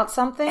thinking about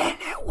something. And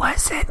it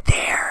wasn't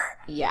there.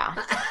 Yeah.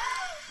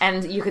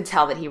 And you could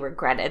tell that he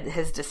regretted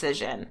his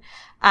decision.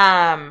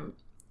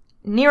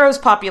 Nero's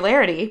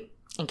popularity,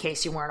 in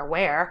case you weren't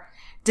aware,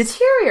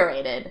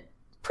 deteriorated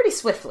pretty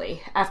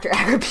swiftly after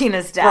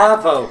Agrippina's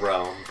death. Bravo,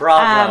 Rome.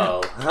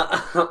 Bravo.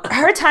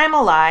 Her time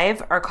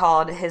alive are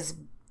called his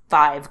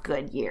 5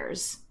 good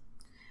years.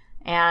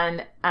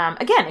 And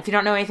again, if you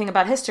don't know anything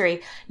about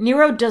history,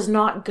 Nero does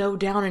not go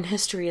down in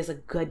history as a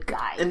good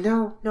guy.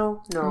 No.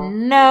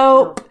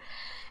 Nope.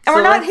 And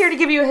we're not here to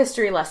give you a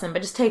history lesson,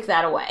 but just take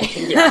that away.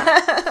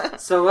 Yeah.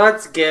 So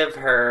let's give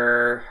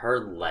her her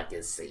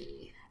legacy.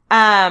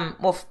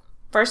 Well,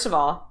 first of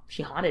all,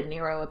 she haunted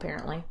Nero,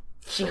 apparently.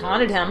 She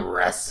haunted him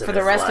for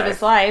the rest of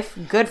his life.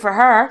 Good for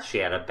her. She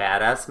had a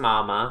badass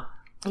mama.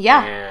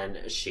 Yeah.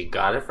 And she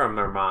got it from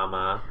her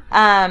mama.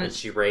 And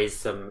she raised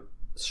some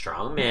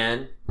strong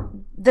men.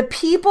 The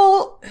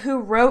people who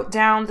wrote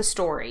down the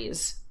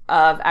stories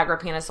of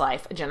Agrippina's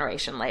life a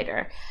generation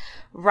later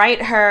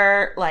write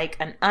her like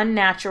an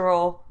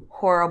unnatural,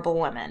 horrible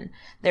woman.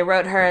 They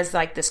wrote her as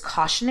like this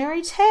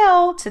cautionary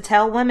tale to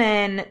tell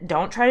women,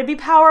 don't try to be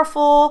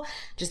powerful,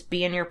 just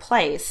be in your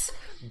place.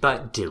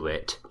 But do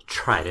it.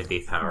 Try to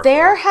be powerful.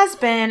 There has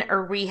been a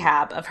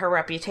rehab of her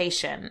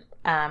reputation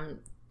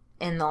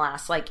in the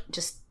last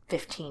just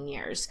 15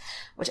 years,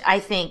 which I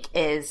think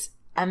is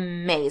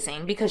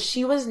amazing because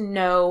she was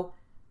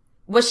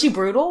she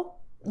brutal?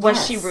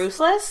 Was she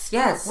ruthless?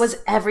 Yes. Was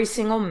every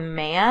single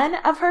man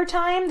of her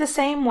time the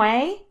same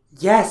way?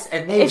 Yes,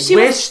 and they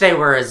wish they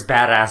were as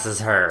badass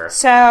as her.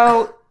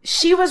 So,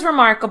 she was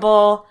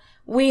remarkable.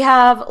 We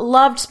have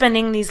loved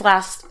spending these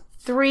last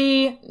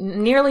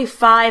nearly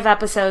 5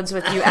 episodes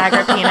with you,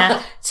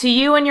 Agrippina. To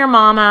you and your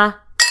mama,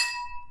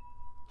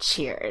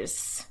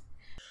 cheers.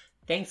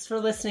 Thanks for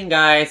listening,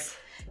 guys.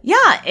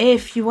 Yeah,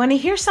 if you want to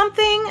hear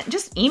something,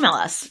 just email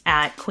us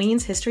at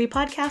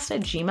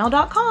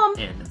queenshistorypodcast@gmail.com.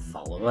 And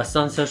follow us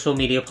on social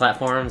media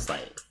platforms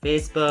like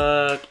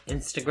Facebook,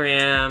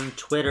 Instagram,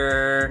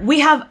 Twitter. We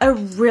have a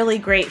really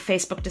great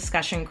Facebook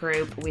discussion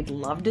group. We'd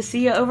love to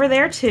see you over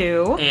there,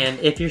 too. And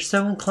if you're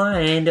so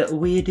inclined,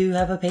 we do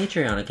have a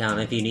Patreon account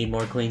if you need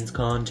more Queens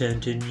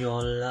content in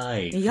your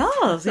life.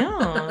 Yes,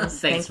 yes.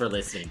 Thanks for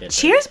listening, bitches.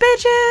 Cheers,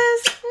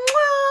 bitches!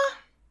 Mwah.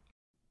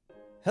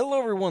 Hello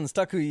everyone,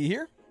 Takuya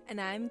here. And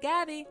I'm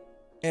Gabby.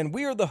 And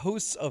we are the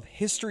hosts of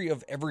History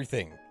of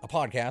Everything, a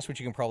podcast which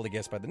you can probably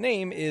guess by the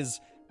name is,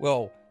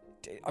 well,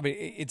 I mean,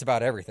 it's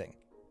about everything.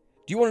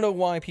 Do you want to know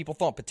why people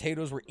thought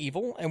potatoes were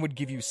evil and would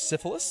give you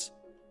syphilis?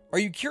 Are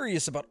you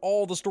curious about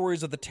all the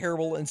stories of the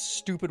terrible and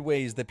stupid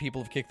ways that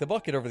people have kicked the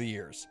bucket over the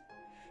years?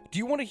 Do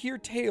you want to hear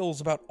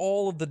tales about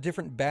all of the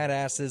different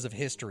badasses of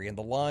history and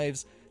the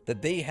lives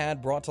that they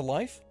had brought to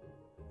life?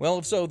 Well,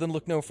 if so, then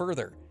look no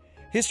further.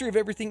 History of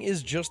Everything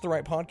is just the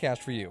right podcast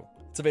for you.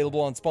 It's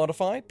available on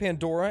Spotify,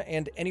 Pandora,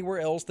 and anywhere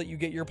else that you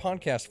get your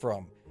podcast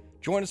from.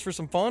 Join us for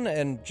some fun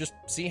and just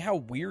see how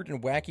weird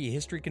and wacky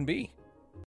history can be.